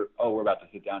diaper. Oh, we're about to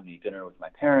sit down and eat dinner with my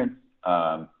parents.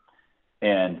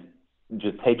 And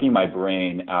just taking my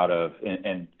brain out of,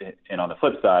 and on the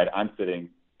flip side, I'm sitting,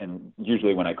 and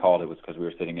usually when I called, it was because we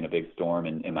were sitting in a big storm,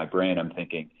 and in my brain, I'm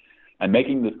thinking, I'm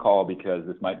making this call because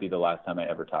this might be the last time I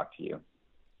ever talk to you.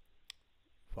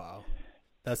 Wow.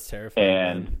 That's terrifying.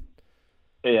 And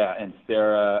yeah, and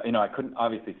Sarah, you know, I couldn't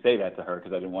obviously say that to her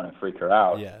because I didn't want to freak her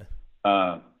out. Yeah.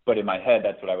 But in my head,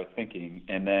 that's what I was thinking.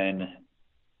 And then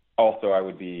also I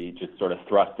would be just sort of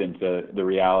thrust into the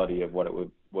reality of what it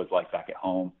was like back at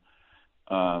home.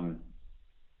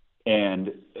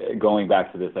 And going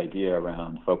back to this idea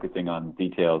around focusing on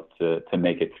details to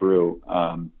make it through,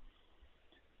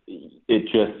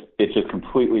 it just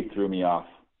completely threw me off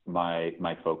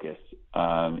my focus,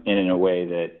 and in a way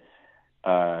that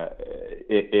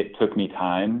it took me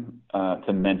time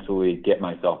to mentally get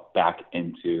myself back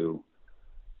into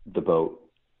the boat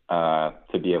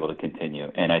to be able to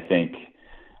continue. And I think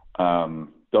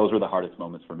those were the hardest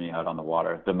moments for me out on the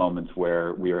water, the moments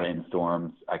where we were in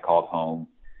storms, I called home,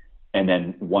 and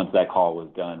then once that call was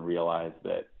done, realized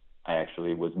that I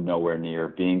actually was nowhere near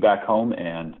being back home,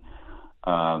 and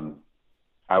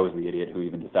I was the idiot who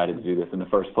even decided to do this in the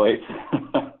first place.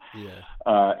 Yeah.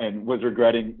 And was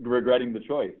regretting the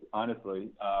choice,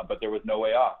 honestly. But there was no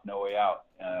way out.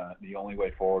 The only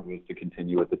way forward was to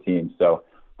continue with the team. So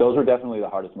those were definitely the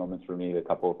hardest moments for me, the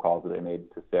couple of calls that I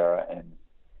made to Sarah,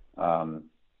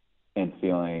 and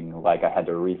feeling like I had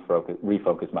to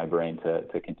refocus my brain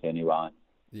to continue on.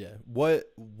 Yeah.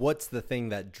 What's the thing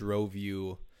that drove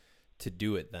you to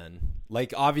do it then?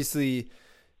 Like, obviously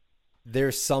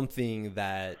there's something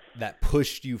that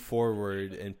pushed you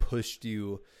forward and pushed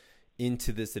you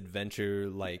into this adventure.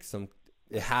 Like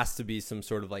it has to be some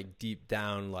sort of like deep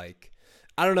down, like,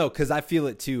 I don't know, because I feel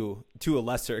it too, to a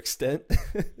lesser extent,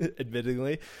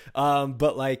 admittedly.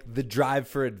 But like the drive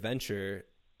for adventure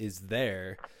is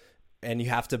there, and you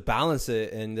have to balance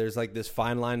it. And there's like this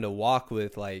fine line to walk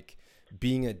with, like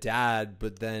being a dad.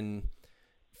 But then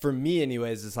for me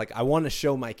anyways, it's like, I want to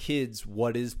show my kids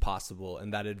what is possible,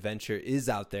 and that adventure is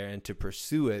out there, and to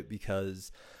pursue it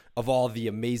because of all the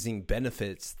amazing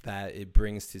benefits that it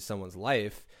brings to someone's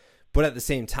life. But at the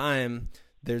same time,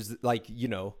 there's like, you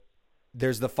know,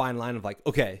 there's the fine line of like,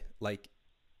 okay, like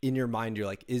in your mind, you're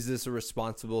like, is this a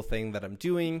responsible thing that I'm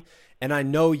doing? And I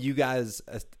know you guys,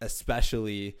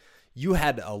 especially, you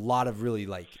had a lot of really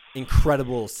like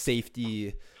incredible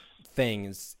safety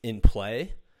things in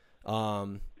play,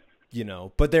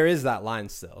 but there is that line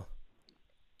still.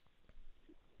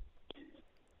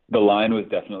 The line was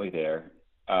definitely there.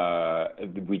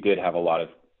 We did have a lot of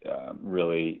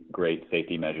really great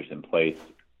safety measures in place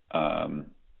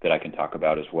that I can talk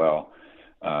about as well.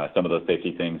 Some of those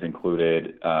safety things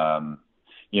included,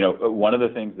 one of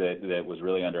the things that was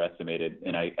really underestimated,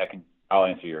 and I'll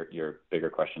answer your bigger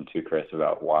question too, Chris,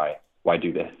 about why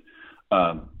do this.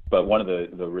 But one of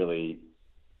the really,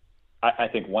 I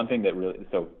think one thing that really,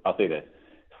 so I'll say this: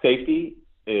 safety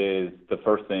is the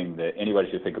first thing that anybody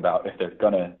should think about if they're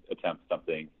going to attempt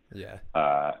something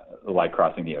like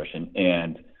crossing the ocean.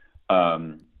 And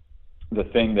the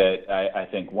thing that I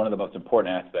think one of the most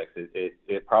important aspects is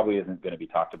it probably isn't going to be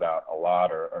talked about a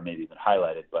lot or maybe even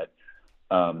highlighted, but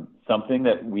something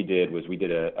that we did was we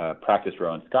did a practice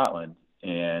row in Scotland.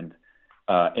 And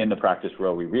in the practice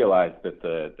row, we realized that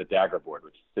the dagger board,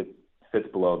 which sits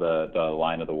below the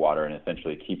line of the water and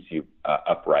essentially keeps you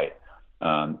upright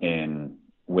and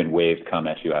when waves come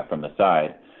at you from the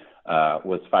side,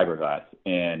 was fiberglass.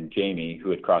 And Jamie, who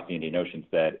had crossed the Indian Ocean,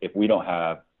 said, if we don't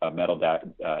have a metal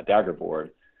dagger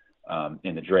board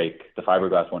in the Drake, the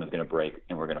fiberglass one is going to break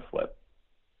and we're going to flip.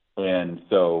 And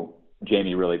so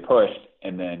Jamie really pushed,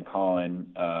 and then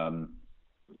Colin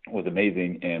was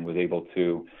amazing and was able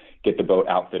to get the boat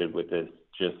outfitted with this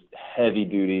just heavy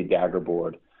duty dagger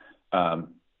board,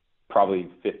 probably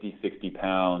 50, 60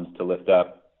 pounds to lift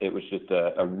up. It was just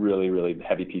a really, really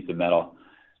heavy piece of metal,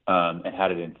 and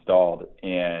had it installed.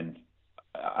 And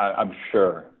I'm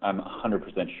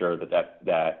 100% sure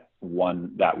that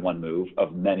one move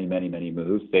of many, many, many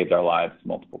moves saved our lives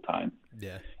multiple times.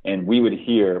 Yeah. And we would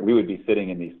be sitting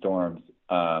in these storms.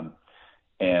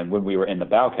 And when we were in the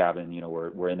bow cabin,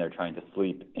 we're in there trying to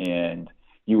sleep, and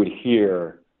you would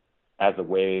hear as the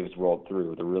waves rolled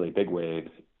through, the really big waves,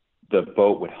 the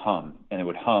boat would hum, and it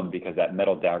would hum because that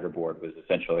metal dagger board was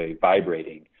essentially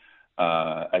vibrating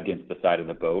against the side of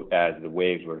the boat as the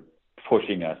waves were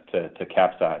pushing us to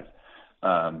capsize.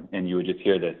 And you would just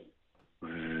hear this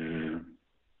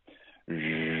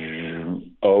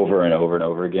over and over and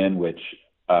over again, which,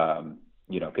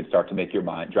 could start to make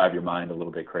drive your mind a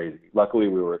little bit crazy. Luckily,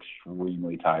 we were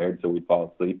extremely tired, so we'd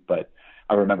fall asleep. But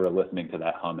I remember listening to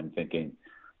that hum and thinking,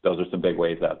 those are some big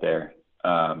waves out there.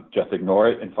 Just ignore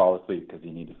it and fall asleep because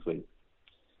you need to sleep.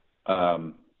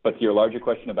 But to your larger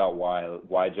question about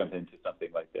why jump into something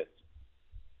like this,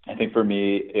 I think for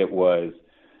me it was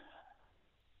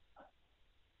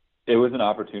an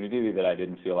opportunity that I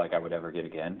didn't feel like I would ever get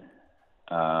again.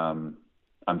 I'm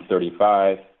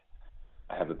 35.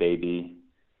 I have a baby.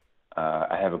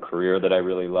 I have a career that I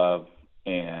really love,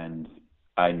 and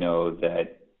I know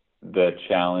that the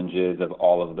challenges of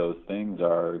all of those things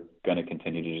are going to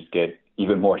continue to just get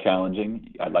even more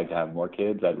challenging. I'd like to have more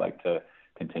kids. I'd like to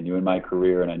continue in my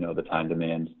career, and I know the time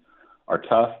demands are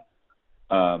tough.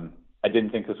 I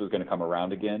didn't think this was going to come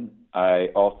around again. I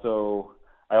also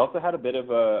had a bit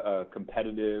of a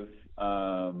competitive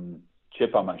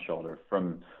chip on my shoulder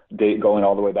from going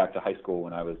all the way back to high school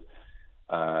when I was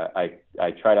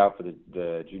I tried out for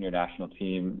the junior national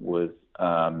team, was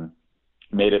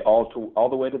made it all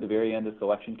the way to the very end of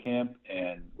selection camp,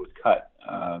 and was cut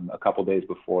a couple days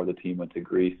before the team went to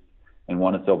Greece and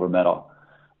won a silver medal.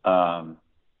 I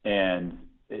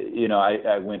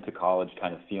went to college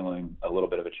kind of feeling a little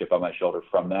bit of a chip on my shoulder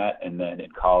from that. And then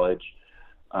in college,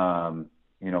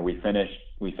 we finished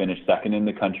second in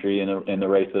the country in the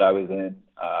race that I was in,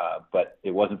 but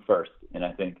it wasn't first. And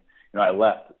I think, I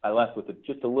left with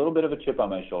just a little bit of a chip on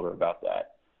my shoulder about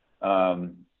that.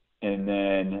 And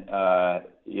then,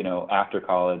 after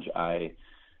college, I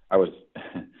was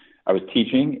I was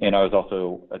teaching, and I was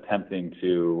also attempting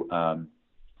to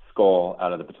scull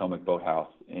out of the Potomac Boathouse.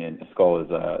 And a scull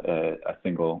is a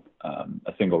single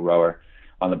rower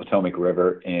on the Potomac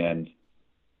River, and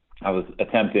I was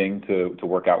attempting to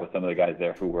work out with some of the guys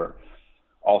there who were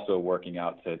also working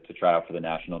out to try out for the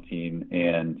national team.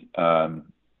 And I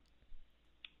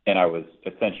was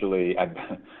essentially, I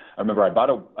remember I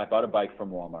bought a bike from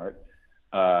Walmart.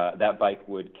 That bike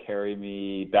would carry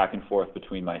me back and forth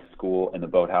between my school and the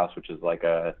boathouse, which is like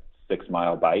a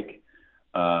 6-mile bike.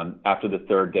 After the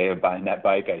third day of buying that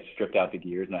bike, I stripped out the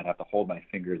gears, and I'd have to hold my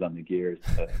fingers on the gears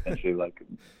to essentially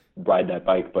ride that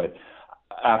bike. But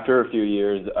after a few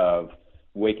years of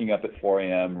waking up at 4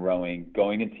 a.m., rowing,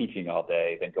 going and teaching all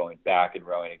day, then going back and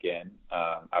rowing again,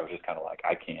 I was just kind of like,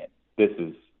 I can't. This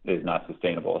is not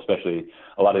sustainable. Especially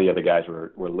a lot of the other guys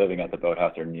were living at the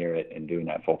boathouse or near it and doing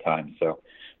that full time. So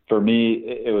for me,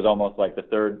 it was almost like the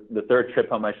third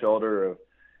chip on my shoulder of,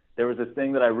 there was this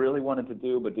thing that I really wanted to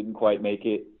do but didn't quite make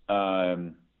it.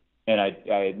 And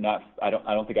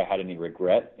I don't think I had any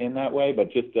regret in that way,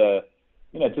 but just the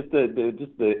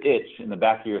itch in the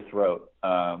back of your throat,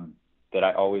 that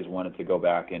I always wanted to go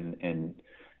back and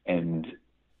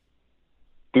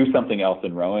do something else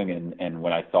in rowing. And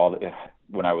when I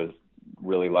was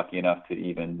really lucky enough to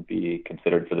even be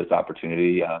considered for this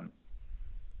opportunity,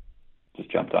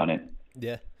 just jumped on it.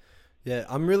 Yeah. Yeah,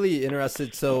 I'm really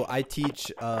interested. So I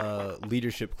teach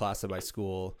leadership class at my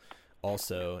school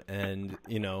also. And,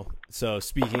 so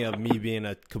speaking of me being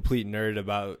a complete nerd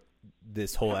about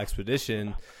this whole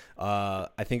expedition, I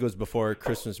think it was before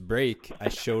Christmas break, I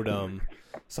showed them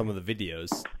some of the videos.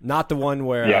 Not the one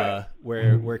where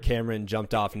where Cameron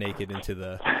jumped off naked into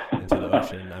the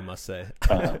ocean, I must say.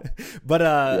 But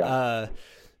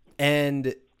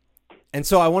and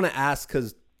so I want to ask,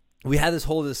 because we had this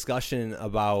whole discussion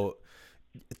about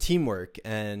teamwork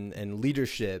and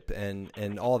leadership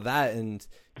and all that, and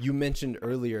you mentioned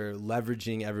earlier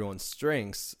leveraging everyone's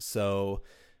strengths. So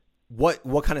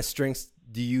what kind of strengths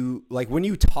do you like when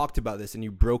you talked about this and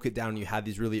you broke it down and you had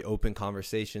these really open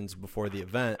conversations before the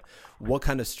event? What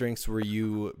kind of strengths were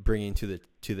you bringing to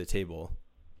the table?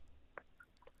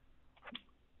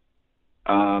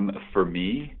 For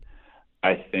me,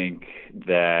 I think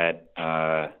that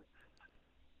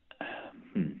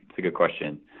it's a good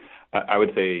question. I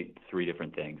would say three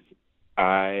different things.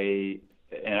 I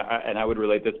would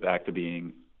relate this back to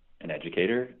being an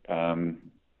educator,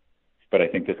 but I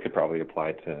think this could probably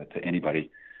apply to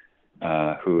anybody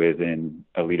who is in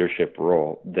a leadership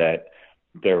role. That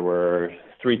there were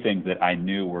three things that I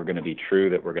knew were going to be true,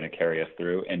 that were going to carry us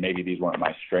through, and maybe these weren't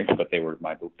my strengths, but they were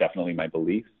definitely my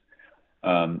beliefs.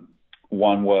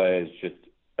 One was just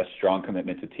a strong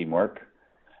commitment to teamwork.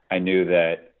 I knew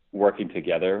that working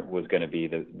together was going to be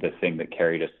the thing that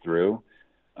carried us through.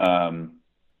 And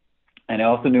I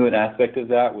also knew an aspect of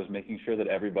that was making sure that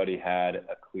everybody had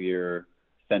a clear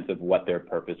sense of what their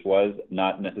purpose was,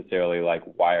 not necessarily like,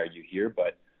 why are you here,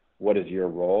 but what is your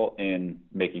role in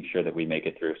making sure that we make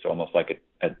it through? So almost like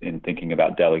in thinking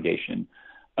about delegation.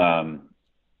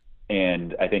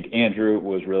 And I think Andrew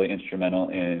was really instrumental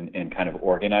in kind of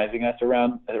organizing us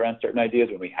around certain ideas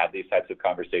when we had these types of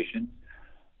conversations.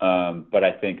 But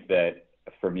I think that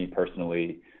for me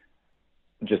personally,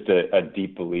 just a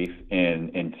deep belief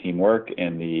in teamwork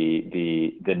and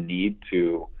the need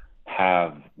to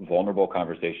have vulnerable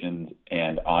conversations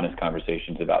and honest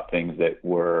conversations about things that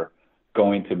were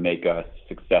going to make us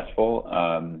successful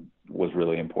was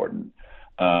really important.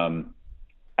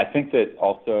 I think that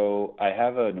also I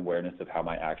have an awareness of how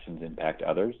my actions impact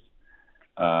others.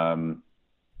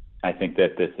 I think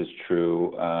that this is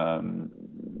true,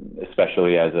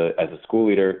 especially as a school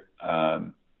leader.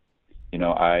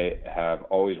 I have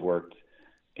always worked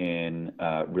in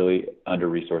really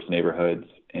under-resourced neighborhoods,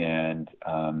 and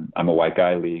I'm a white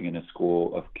guy leading in a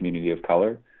school of community of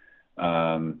color.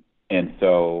 And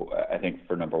so I think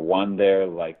for number one there,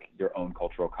 like your own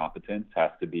cultural competence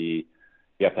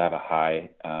you have to have a high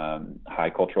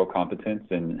cultural competence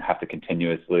and have to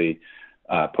continuously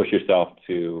push yourself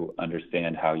to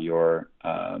understand how your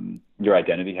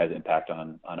identity has impact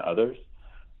on others.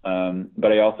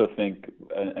 But I also think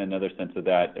another sense of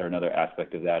that, or another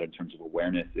aspect of that in terms of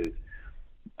awareness, is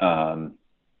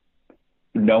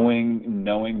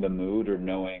knowing the mood, or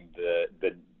knowing the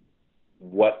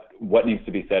what needs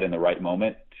to be said in the right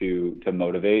moment to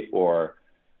motivate or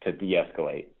to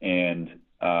de-escalate. And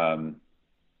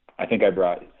I think I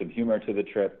brought some humor to the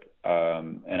trip,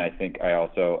 and I think I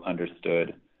also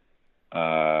understood.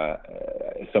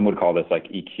 Some would call this like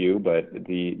EQ, but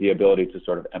the ability to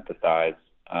sort of empathize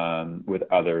with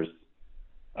others'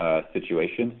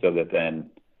 situations, so that then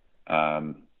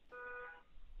I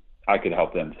could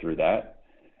help them through that.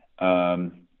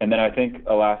 And then I think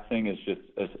a last thing is just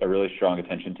a really strong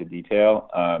attention to detail.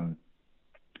 I'm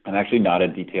actually not a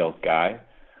details guy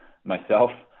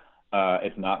myself.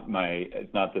 It's not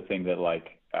the thing that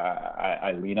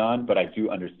I lean on, but I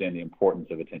do understand the importance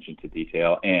of attention to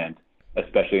detail, and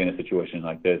especially in a situation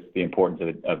like this, the importance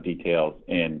of details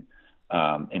in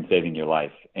saving your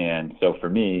life. And so for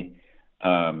me,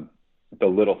 the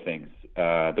little things,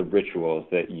 the rituals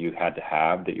that you had to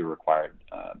have, that you're required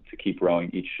to keep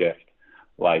rowing each shift,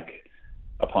 like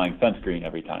applying sunscreen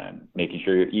every time, making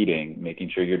sure you're eating, making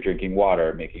sure you're drinking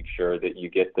water, making sure that you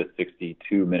get the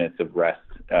 62 minutes of rest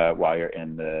while you're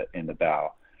in the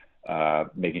bow,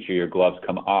 making sure your gloves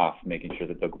come off, making sure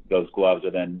that those gloves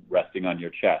are then resting on your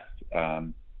chest.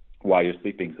 while you're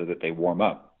sleeping so that they warm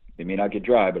up. They may not get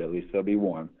dry, but at least they'll be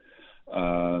warm.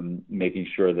 Making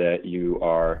sure that you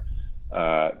are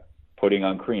putting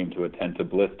on cream to attend to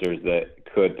blisters that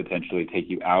could potentially take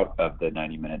you out of the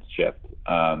 90-minute shift.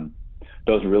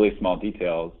 Those really small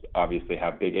details obviously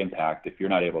have big impact. If you're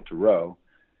not able to row,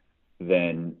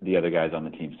 then the other guys on the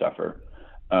team suffer.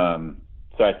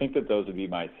 So I think that those would be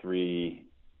my three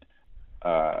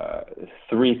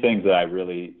things that I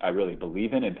really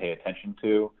believe in and pay attention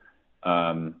to.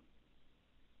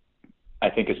 I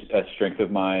think a strength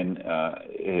of mine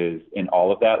is in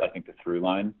all of that. I think the through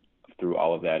line through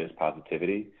all of that is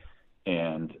positivity.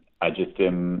 And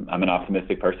I'm an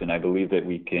optimistic person. I believe that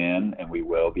we can and we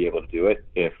will be able to do it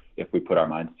if we put our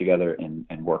minds together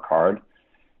and work hard.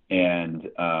 And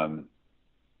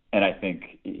I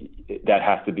think that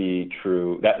has to be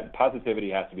true. That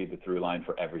positivity has to be the through line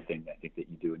for everything I think that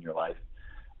you do in your life.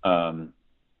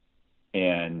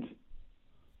 And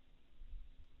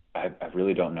I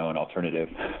really don't know an alternative.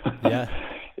 Yeah.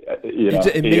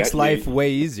 It makes life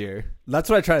way easier. That's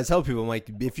what I try to tell people. I'm like,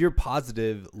 if you're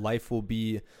positive, life will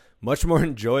be much more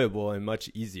enjoyable and much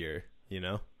easier,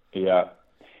 Yeah.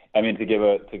 I mean, to give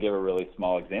a really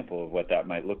small example of what that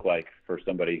might look like for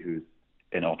somebody who's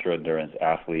an ultra endurance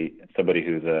athlete, somebody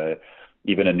who's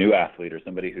even a new athlete, or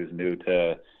somebody who's new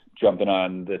to jumping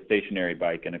on the stationary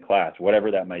bike in a class,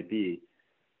 whatever that might be.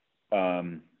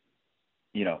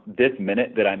 This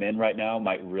minute that I'm in right now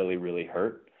might really, really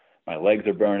hurt. My legs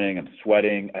are burning. I'm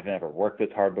sweating. I've never worked this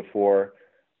hard before.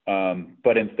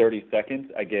 But in 30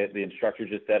 seconds, the instructor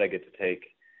just said I get to take,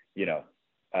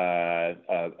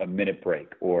 a minute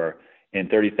break, or in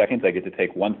 30 seconds, I get to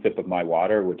take one sip of my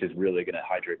water, which is really going to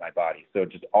hydrate my body. So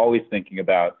just always thinking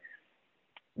about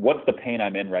what's the pain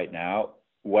I'm in right now.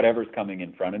 Whatever's coming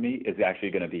in front of me is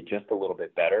actually going to be just a little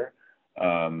bit better.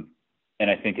 And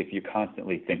I think if you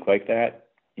constantly think like that,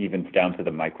 even down to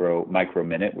the micro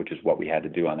minute, which is what we had to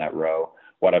do on that row,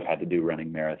 what I've had to do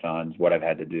running marathons, what I've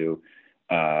had to do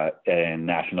in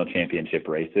national championship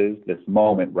races, this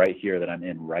moment right here that I'm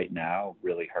in right now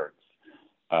really hurts.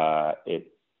 It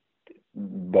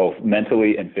both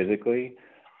mentally and physically.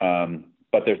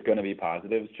 But there's going to be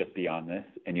positives just beyond this,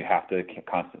 and you have to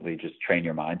constantly just train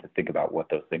your mind to think about what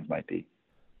those things might be.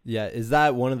 Yeah. Is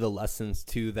that one of the lessons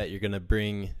too that you're going to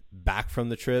bring back from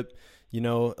the trip?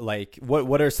 Like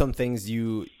what are some things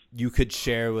you could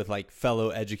share with like fellow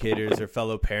educators or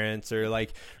fellow parents, or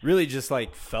like really just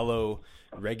like fellow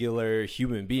regular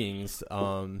human beings?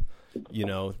 That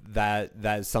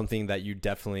is something that you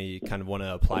definitely kind of want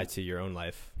to apply to your own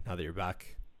life now that you're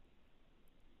back.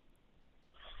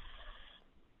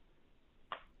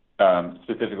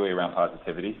 Specifically around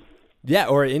positivity. Yeah,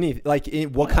 or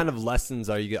what kind of lessons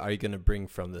are you going to bring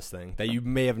from this thing that you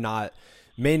may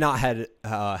not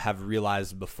have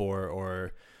realized before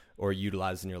or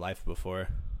utilized in your life before?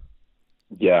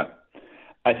 Yeah,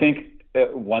 I think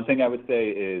one thing I would say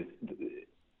is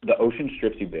the ocean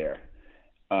strips you bare,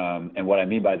 and what I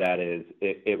mean by that is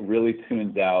it really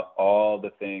tunes out all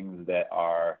the things that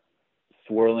are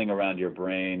swirling around your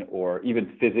brain or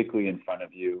even physically in front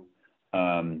of you.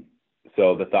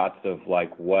 So the thoughts of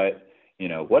like, what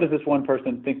does this one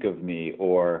person think of me?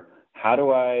 Or how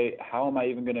am I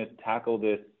even going to tackle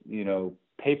this,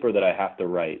 paper that I have to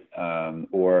write?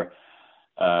 Or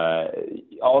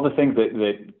all the things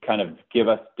that kind of give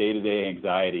us day-to-day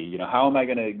anxiety. How am I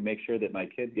going to make sure that my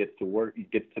kid gets to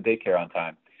daycare on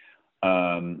time?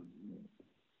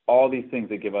 All these things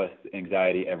that give us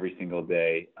anxiety every single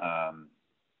day,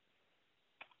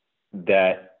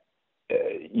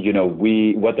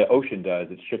 what the ocean does,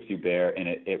 it strips you bare, and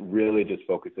it really just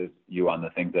focuses you on the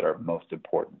things that are most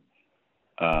important.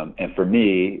 And for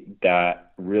me,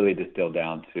 that really distilled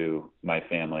down to my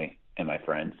family and my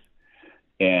friends.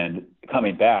 And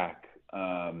coming back,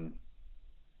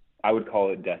 I would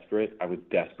call it desperate. I was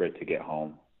desperate to get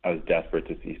home. I was desperate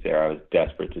to see Sarah. I was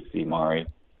desperate to see Mari.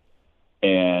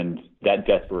 And that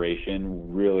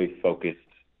desperation really focused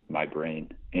my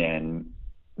brain and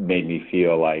made me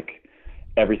feel like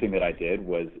everything that I did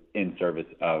was in service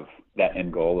of that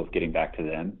end goal of getting back to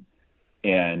them.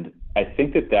 And I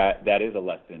think that is a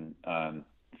lesson,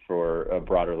 for a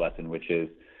broader lesson, which is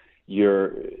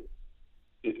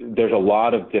there's a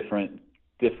lot of different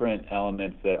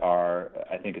elements that are,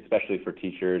 I think, especially for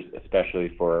teachers, especially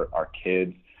for our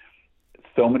kids,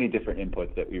 so many different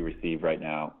inputs that we receive right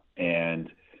now. And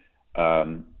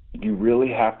you really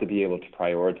have to be able to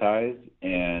prioritize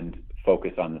and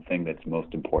focus on the thing that's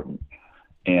most important.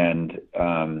 And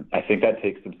I think that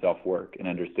takes some self-work and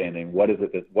understanding what's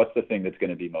the thing that's going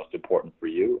to be most important for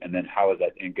you, and then how is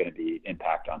that going to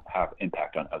have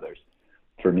impact on others.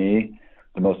 For me,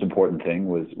 the most important thing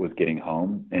was getting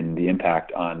home, and the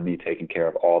impact on me taking care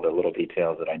of all the little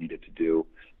details that I needed to do,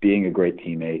 being a great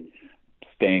teammate,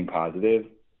 staying positive.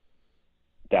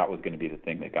 That was going to be the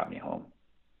thing that got me home.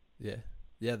 Yeah.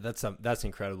 Yeah, that's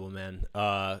incredible, man.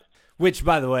 Which,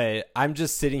 by the way, I'm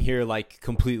just sitting here like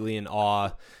completely in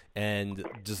awe and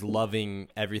just loving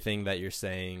everything that you're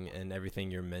saying and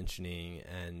everything you're mentioning.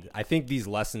 And I think these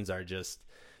lessons are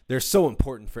they're so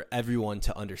important for everyone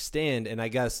to understand. And I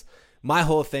guess my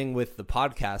whole thing with the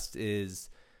podcast is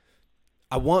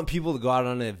I want people to go out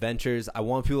on adventures. I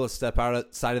want people to step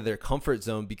outside of their comfort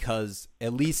zone, because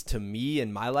at least to me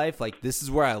in my life, like, this is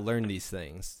where I learn these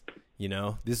things. You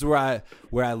know, this is where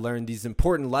I learned these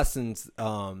important lessons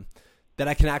that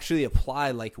I can actually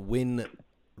apply, like, when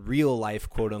real life,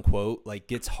 quote unquote, like,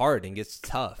 gets hard and gets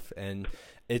tough, and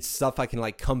it's stuff I can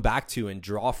like come back to and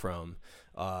draw from,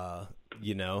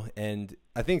 you know. And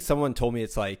I think someone told me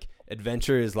it's like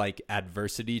adventure is like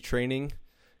adversity training,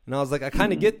 and I was like, I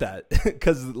kind of get that,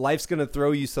 because life's gonna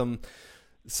throw you some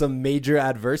major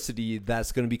adversity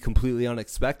that's gonna be completely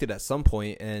unexpected at some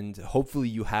point, and hopefully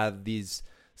you have these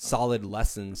solid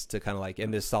lessons to kind of like,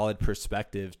 and this solid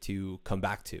perspective to come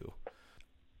back to.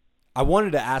 I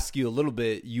wanted to ask you a little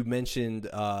bit. You mentioned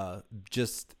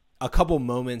just a couple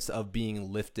moments of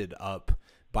being lifted up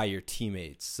by your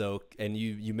teammates. So, and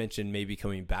you mentioned maybe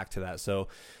coming back to that. So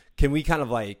can we kind of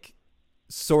like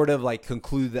sort of like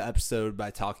conclude the episode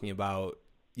by talking about,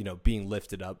 you know, being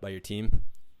lifted up by your team?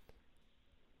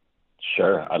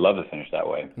 Sure. I'd love to finish that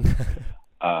way.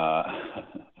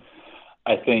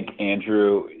 I think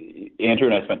Andrew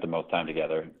and I spent the most time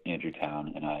together, Andrew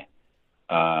Town and I.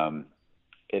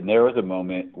 And there was a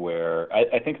moment where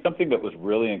I think something that was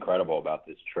really incredible about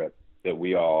this trip that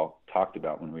we all talked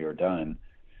about when we were done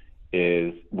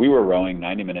is we were rowing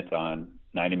 90 minutes on,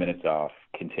 90 minutes off,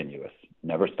 continuous,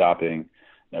 never stopping,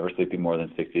 never sleeping more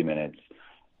than 60 minutes,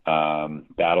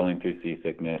 battling through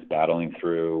seasickness, battling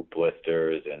through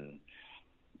blisters and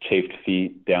chafed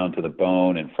feet down to the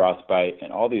bone and frostbite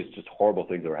and all these just horrible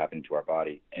things that were happening to our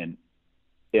body. And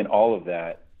in all of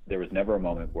that, there was never a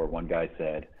moment where one guy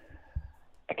said,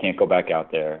 I can't go back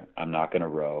out there. I'm not going to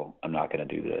row. I'm not going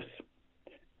to do this.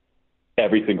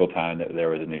 Every single time that there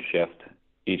was a new shift,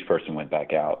 each person went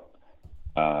back out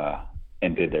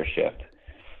and did their shift.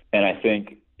 And I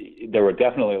think there were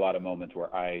definitely a lot of moments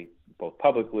where I, both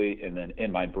publicly and then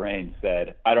in my brain,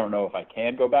 said, I don't know if I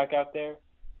can go back out there,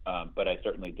 but I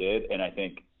certainly did. And I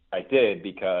think I did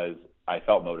because I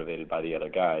felt motivated by the other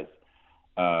guys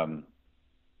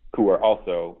who are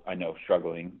also, I know,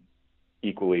 struggling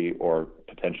equally or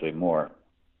potentially more.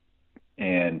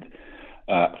 And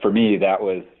for me, that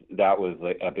was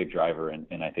like a big driver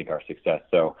in I think our success.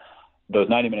 So those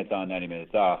 90 minutes on, 90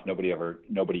 minutes off, nobody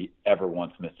ever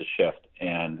once missed a shift.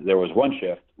 And there was one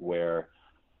shift where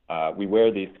we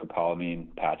wear these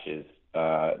scopolamine patches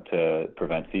to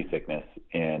prevent seasickness.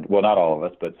 And well, not all of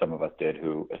us, but some of us did,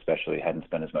 who especially hadn't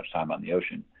spent as much time on the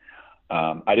ocean.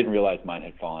 I didn't realize mine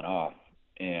had fallen off.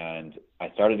 And I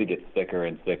started to get sicker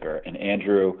and sicker. And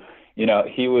Andrew, you know,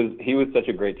 he was such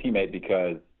a great teammate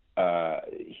because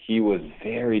he was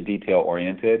very detail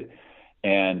oriented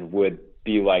and would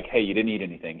be like, hey, you didn't eat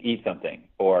anything, eat something.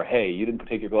 Or, hey, you didn't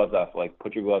take your gloves off, like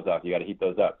put your gloves off, you got to heat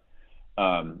those up.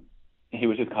 He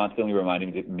was just constantly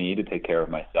reminding me to take care of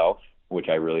myself, which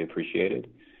I really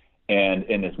appreciated. And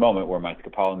in this moment where my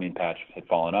scopolamine patch had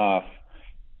fallen off,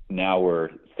 now we're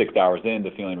 6 hours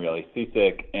into feeling really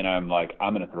seasick, and I'm like,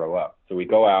 I'm going to throw up. So we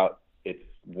go out, it's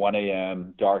 1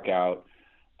 a.m., dark out,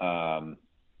 and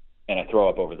I throw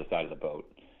up over the side of the boat.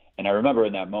 And I remember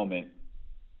in that moment,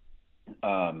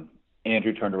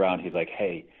 Andrew turned around, he's like,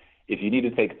 hey, if you need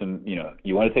to take some, you know,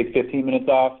 you want to take 15 minutes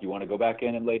off, you want to go back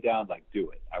in and lay down, like, do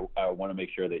it. I want to make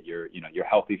sure that you're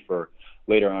healthy for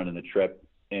later on in the trip.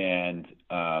 And,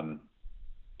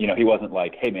 you know, he wasn't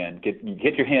like, hey, man,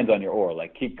 get your hands on your oar,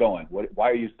 like, keep going. Why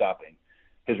are you stopping?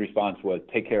 His response was,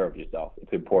 take care of yourself.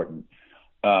 It's important.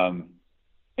 And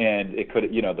it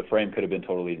could, you know, the frame could have been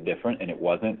totally different, and it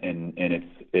wasn't. And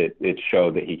it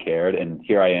showed that he cared. And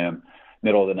here I am,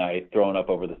 middle of the night, throwing up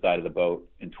over the side of the boat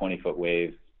in 20-foot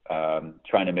waves,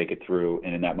 trying to make it through.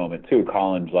 And in that moment too,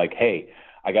 Colin's like, hey,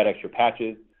 I got extra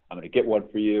patches. I'm going to get one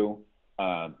for you.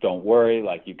 Don't worry,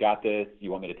 like, you got this.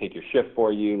 You want me to take your shift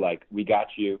for you? Like, we got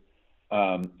you.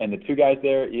 And the two guys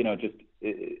there, you know,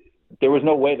 there was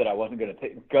no way that I wasn't going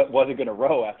to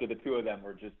row after the two of them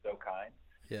were just so kind.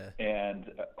 Yeah.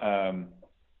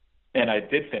 And I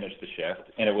did finish the shift,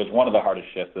 and it was one of the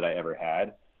hardest shifts that I ever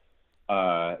had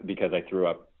because I threw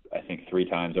up, I think, 3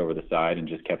 times over the side and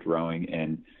just kept rowing.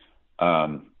 And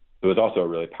it was also a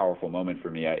really powerful moment for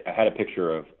me. I had a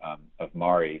picture of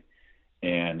Mari,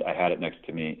 and I had it next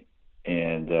to me.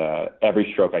 And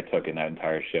every stroke I took in that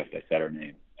entire shift, I said her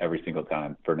name every single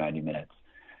time for 90 minutes.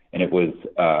 And it was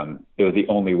the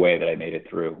only way that I made it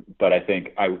through. But I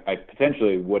think I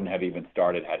potentially wouldn't have even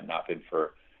started had it not been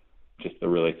for just the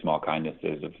really small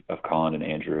kindnesses of Colin and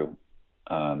Andrew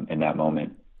in that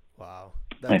moment. Wow.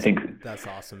 I think that's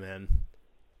awesome, man.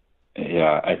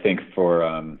 Yeah, I think for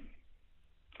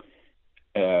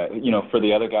for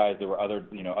the other guys, there were other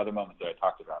moments that I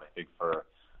talked about. I think for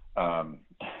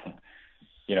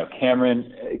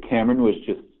Cameron was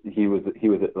just he was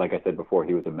like I said before,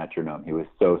 he was a metronome. He was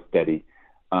so steady,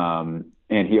 and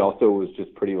he also was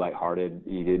just pretty lighthearted.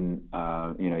 He didn't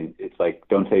it's like,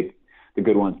 don't take the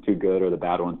good ones too good or the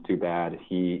bad ones too bad.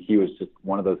 He was just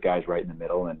one of those guys right in the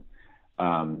middle, and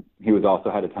he was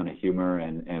also had a ton of humor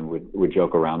and would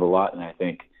joke around a lot, and I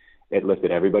think it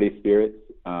lifted everybody's spirits.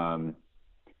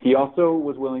 He also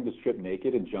was willing to strip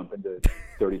naked and jump into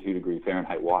 32-degree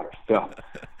Fahrenheit water. So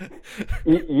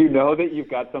you know that you've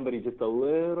got somebody just a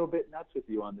little bit nuts with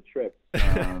you on the trip.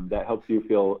 That helps you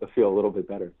feel a little bit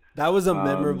better. That was a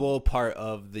memorable part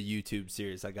of the YouTube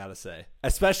series, I gotta say.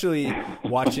 Especially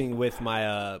watching with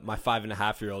my my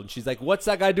 5.5-year-old. And she's like, "What's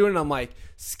that guy doing?" And I'm like,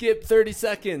 "Skip 30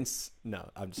 seconds."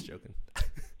 No, I'm just joking.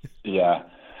 Yeah.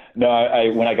 No,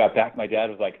 when I got back, my dad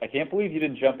was like, "I can't believe you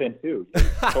didn't jump in too.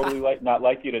 Totally not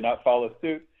like you to not follow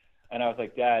suit." And I was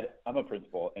like, "Dad, I'm a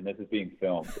principal, and this is being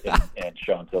filmed and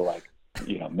shown to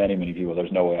many, many people.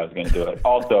 There's no way I was going to do it."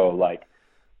 Also,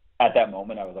 at that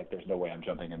moment, I was like, "There's no way I'm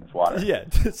jumping in this water." Yeah,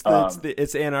 it's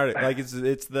Antarctic. Like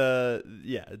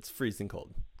it's freezing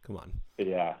cold. Come on.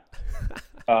 Yeah.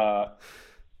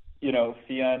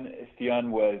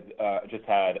 Fionn was just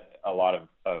had a lot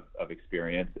of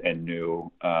experience and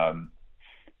knew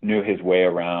his way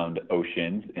around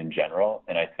oceans in general,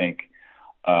 and I think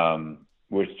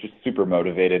was just super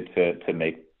motivated to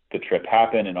make the trip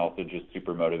happen, and also just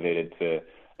super motivated to,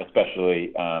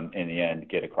 especially in the end,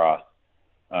 get across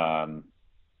and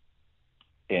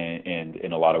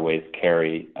in a lot of ways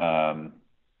carry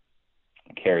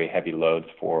heavy loads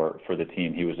for the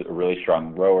team. He was a really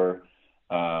strong rower.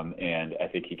 And I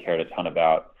think he cared a ton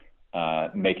about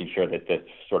making sure that this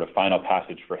sort of final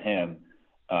passage for him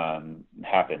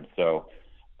happened. So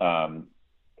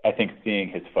I think seeing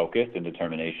his focus and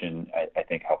determination, I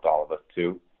think helped all of us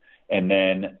too. And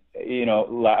then,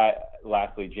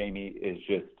 lastly, Jamie is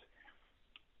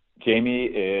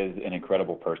an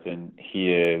incredible person.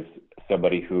 He is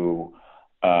somebody who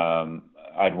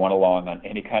I'd want along on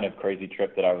any kind of crazy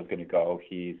trip that I was going to go.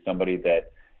 He's somebody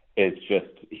that is just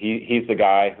he's the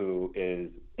guy who is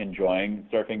enjoying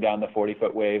surfing down the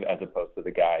 40-foot wave as opposed to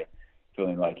the guy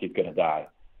feeling like he's going to die.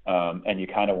 And you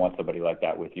kind of want somebody like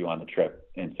that with you on the trip.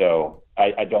 And so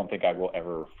I don't think I will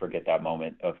ever forget that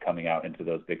moment of coming out into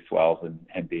those big swells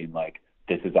and being like,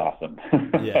 "This is awesome."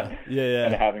 Yeah.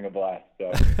 And having a blast.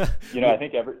 So, I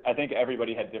think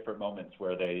everybody had different moments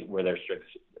where their strips,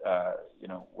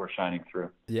 were shining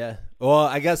through. Yeah. Well,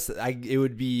 I guess it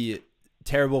would be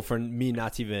terrible for me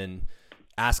not to even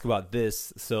ask about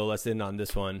this, so let's end on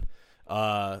this one.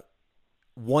 One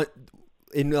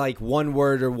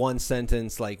word or one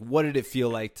sentence, what did it feel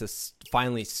like to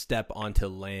finally step onto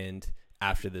land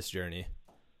after this journey?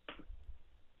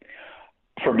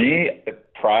 For me,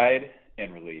 pride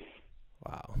and relief.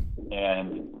 Wow.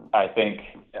 And I think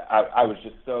I was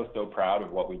just so proud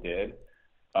of what we did,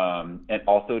 and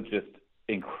also just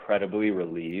incredibly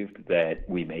relieved that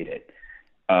we made it.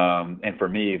 And for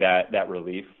me, that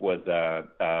relief was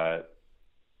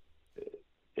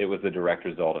it was a direct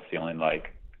result of feeling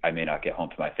like I may not get home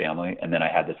to my family. And then I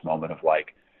had this moment of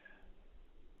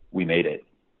we made it.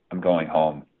 I'm going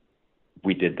home.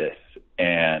 We did this.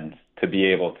 And to be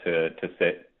able to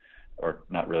sit, or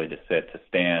not really to sit, to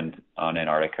stand on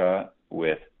Antarctica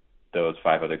with those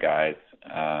 5 other guys,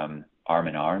 arm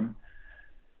in arm,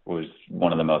 was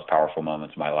one of the most powerful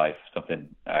moments of my life.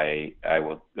 Something I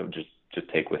will just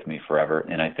take with me forever.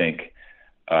 And I think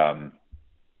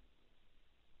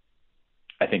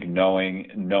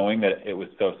knowing that it was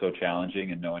so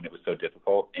challenging, and knowing it was so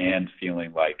difficult, and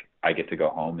feeling like I get to go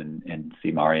home and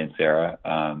see Mari and Sarah,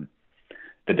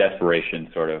 the desperation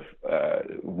sort of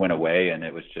went away, and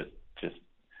it was just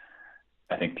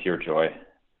I think pure joy.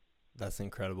 That's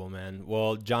incredible, man.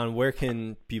 Well, John, where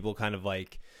can people kind of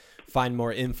find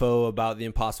more info about the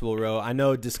Impossible Row? I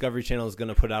know Discovery Channel is going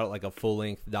to put out a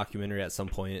full-length documentary at some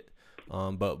point,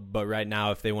 but right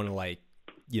now, if they want to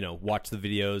watch the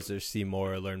videos or see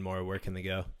more or learn more, where can they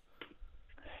go?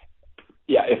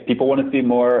 Yeah, if people want to see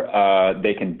more,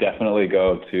 they can definitely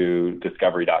go to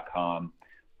discovery.com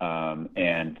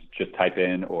and just type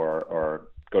in or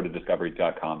go to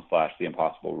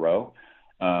discovery.com/theimpossiblerow.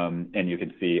 And you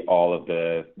can see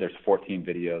there's 14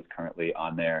 videos currently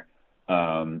on there.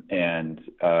 And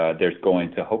there's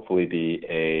going to hopefully be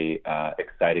a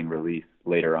exciting release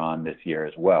later on this year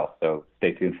as well. So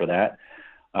stay tuned for that.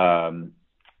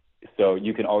 So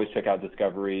you can always check out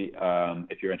Discovery.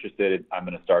 If you're interested, I'm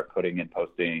going to start putting and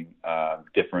posting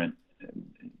different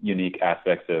unique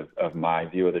aspects of my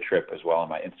view of the trip as well on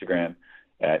my Instagram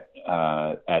at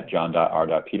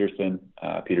john.r.peterson,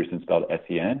 Peterson spelled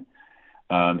S-E-N.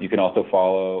 You can also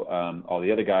follow all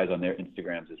the other guys on their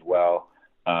Instagrams as well.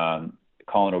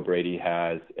 Colin O'Brady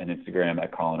has an Instagram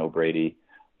at Colin O'Brady,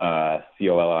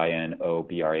 COLINOBRADY,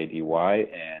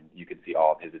 and you can see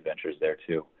all of his adventures there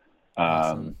too.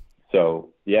 Awesome. So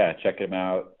yeah, check him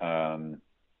out.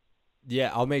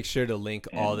 Yeah, I'll make sure to link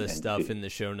all this stuff in the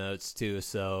show notes too.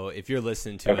 So if you're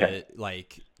listening to it,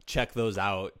 like, check those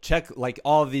out. Check, like,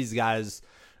 all of these guys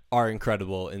are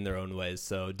incredible in their own ways.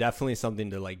 So definitely something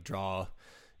to, like, draw,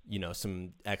 you know,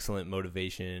 some excellent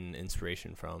motivation,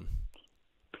 inspiration from.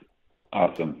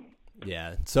 Awesome.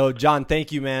 Yeah. So John,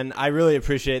 thank you, man. I really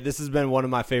appreciate it. This has been one of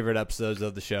my favorite episodes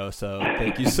of the show. So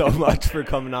thank you so much for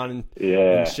coming on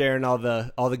and sharing all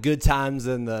the good times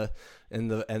and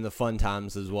the fun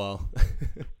times as well.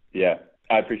 Yeah.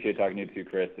 I appreciate talking to you too,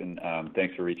 Chris. And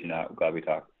thanks for reaching out. I'm glad we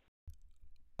talked.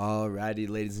 Alrighty,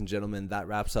 ladies and gentlemen, that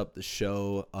wraps up the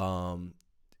show.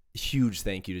 Huge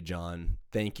thank you to John.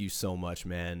 Thank you so much,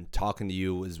 man. Talking to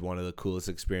you was one of the coolest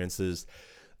experiences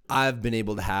I've been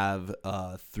able to have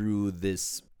through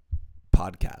this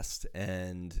podcast.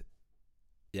 And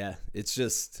yeah, it's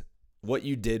just, what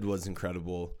you did was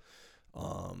incredible.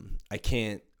 I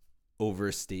can't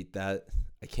overstate that.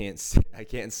 I can't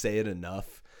say it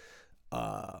enough.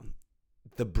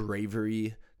 The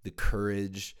bravery, the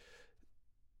courage,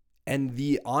 and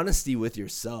the honesty with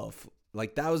yourself.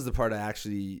 Like, that was the part I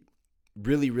actually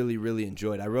really, really, really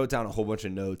enjoyed. I wrote down a whole bunch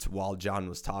of notes while John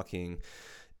was talking,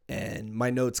 and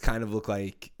my notes kind of look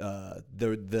like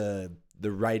the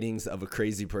writings of a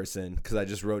crazy person, because I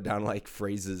just wrote down, like,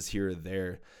 phrases here or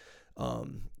there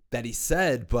that he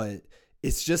said. But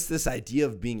it's just this idea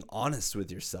of being honest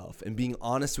with yourself and being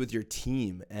honest with your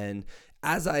team. And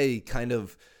as I kind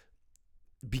of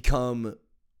become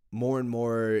more and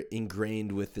more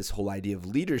ingrained with this whole idea of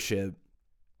leadership,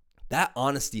 that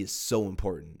honesty is so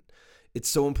important. It's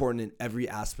so important in every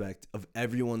aspect of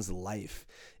everyone's life.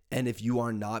 And if you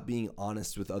are not being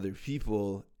honest with other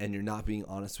people and you're not being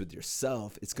honest with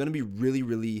yourself, it's going to be really,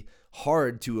 really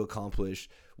hard to accomplish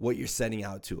what you're setting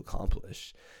out to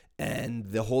accomplish. And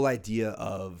the whole idea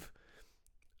of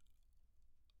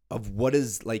what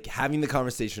is, like, having the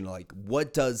conversation, like,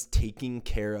 what does taking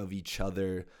care of each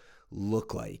other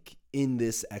look like in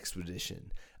this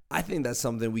expedition? I think that's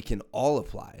something we can all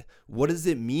apply. What does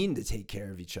it mean to take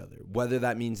care of each other? Whether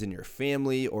that means in your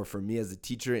family, or for me as a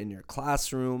teacher in your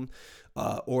classroom,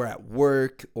 or at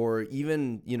work, or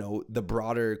even, you know, the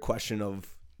broader question of,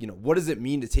 you know, what does it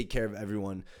mean to take care of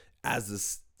everyone as a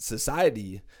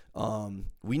society?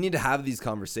 We need to have these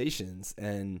conversations,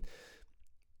 and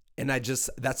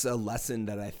that's a lesson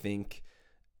that I think,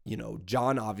 you know,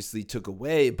 John obviously took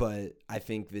away, but I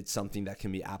think it's something that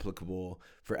can be applicable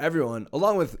for everyone,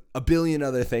 along with a billion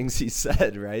other things he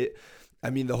said, right?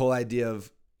 I mean, the whole idea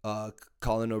of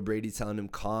Colin O'Brady telling him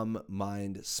calm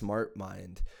mind, smart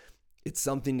mind. It's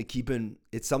something to keep in.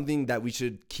 It's something that we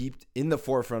should keep in the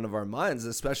forefront of our minds,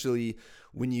 especially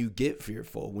when you get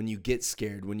fearful, when you get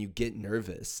scared, when you get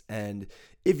nervous. And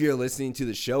if you're listening to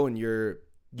the show and you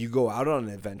go out on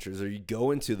adventures or you go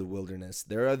into the wilderness,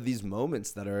 there are these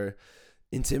moments that are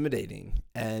intimidating,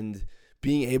 and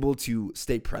being able to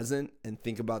stay present and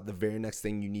think about the very next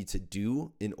thing you need to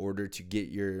do in order to get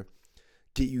you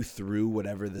through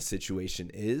whatever the situation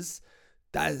is,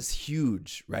 that is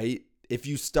huge, right?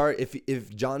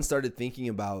 If John started thinking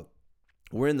about,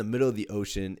 we're in the middle of the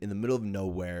ocean, in the middle of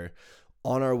nowhere,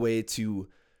 on our way to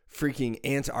freaking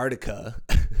Antarctica,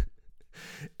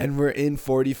 and we're in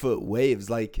 40-foot waves,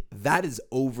 like, that is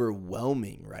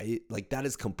overwhelming, right? Like, that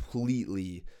is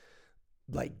completely,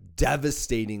 like,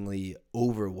 devastatingly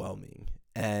overwhelming.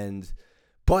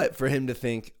 But for him to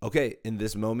think, okay, in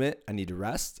this moment, I need to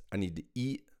rest, I need to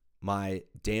eat my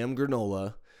damn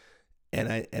granola,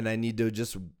 and I need to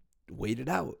just wait it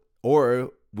out.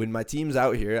 Or when my team's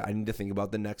out here, I need to think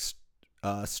about the next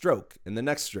stroke, and the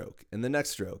next stroke, and the next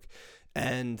stroke.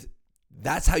 And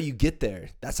that's how you get there.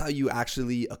 That's how you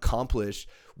actually accomplish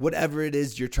whatever it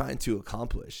is you're trying to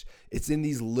accomplish. It's in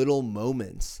these little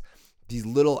moments, these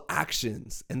little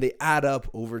actions, and they add up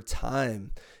over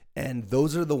time. And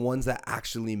those are the ones that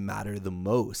actually matter the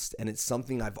most. And it's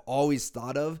something I've always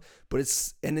thought of, but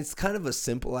it's kind of a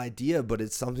simple idea, but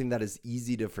it's something that is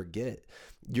easy to forget.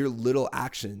 Your little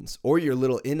actions or your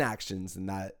little inactions in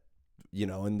that,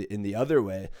 in the other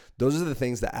way, those are the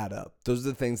things that add up. Those are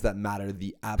the things that matter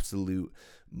the absolute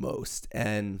most.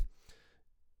 And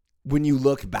when you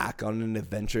look back on an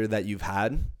adventure that you've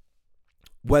had,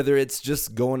 whether it's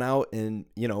just going out and,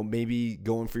 maybe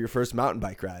going for your first mountain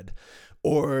bike ride,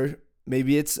 or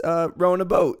maybe it's rowing a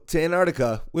boat to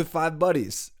Antarctica with 5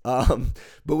 buddies.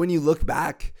 But when you look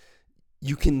back,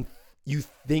 you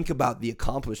think about the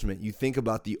accomplishment, you think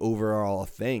about the overall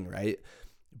thing, right?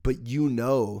 But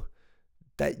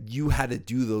that you had to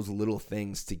do those little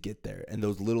things to get there. And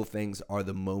those little things are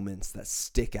the moments that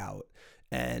stick out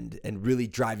and really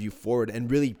drive you forward and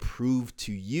really prove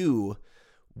to you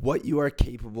what you are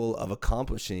capable of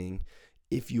accomplishing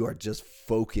if you are just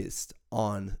focused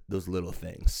on those little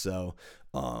things. So,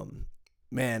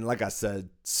 man, like I said,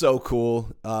 so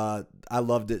cool. I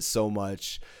loved it so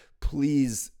much.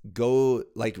 Please go,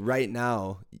 right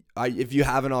now. If you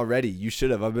haven't already, you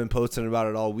should have. I've been posting about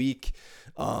it all week.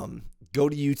 Go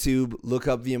to YouTube, look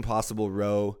up The Impossible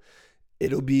Row.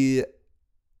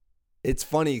 It's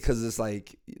funny because it's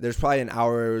there's probably an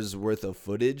hour's worth of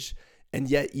footage, and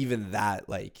yet even that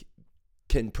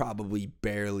can probably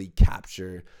barely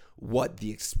capture what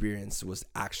the experience was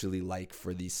actually like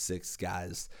for these 6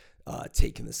 guys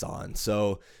taking this on.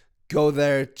 So go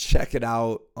there, check it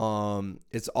out.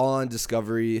 It's all on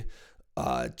Discovery.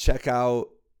 Check out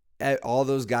all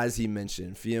those guys he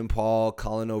mentioned: Fian Paul,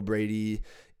 Colin O'Brady,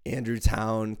 Andrew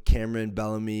Town, Cameron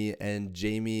Bellamy, and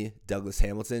Jamie Douglas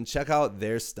Hamilton. Check out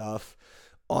their stuff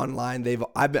online.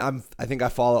 I think I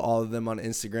follow all of them on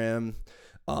Instagram.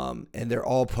 And they're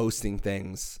all posting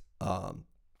things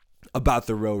about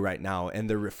the row right now and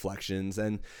their reflections.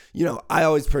 And, I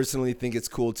always personally think it's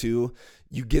cool too.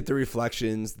 You get the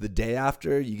reflections the day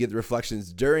after, you get the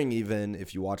reflections during, even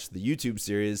if you watch the YouTube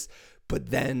series, but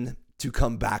then to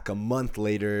come back a month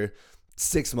later,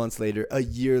 6 months later, a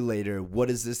year later, what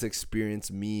does this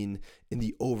experience mean in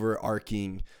the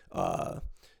overarching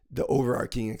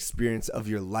experience of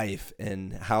your life,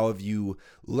 and how have you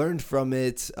learned from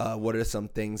it? What are some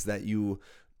things that you've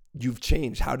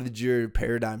changed? How did your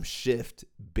paradigm shift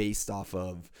based off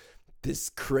of this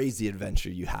crazy adventure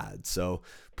you had? So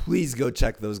please go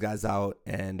check those guys out.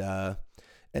 And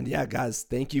yeah, guys,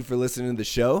 thank you for listening to the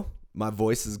show. My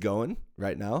voice is going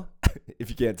right now, if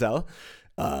you can't tell.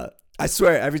 I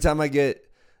swear, every time I get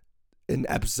an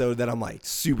episode that I'm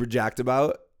super jacked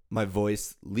about, my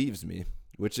voice leaves me,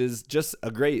 which is just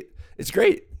it's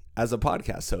great as a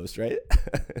podcast host, right?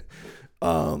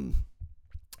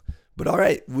 But all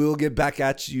right, we'll get back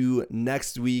at you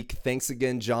next week. Thanks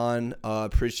again, John.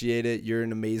 Appreciate it. You're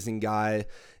an amazing guy.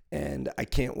 And I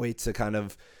can't wait to kind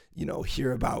of,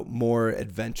 hear about more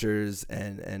adventures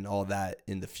and all that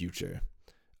in the future.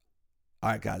 All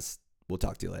right, guys, we'll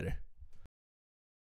talk to you later.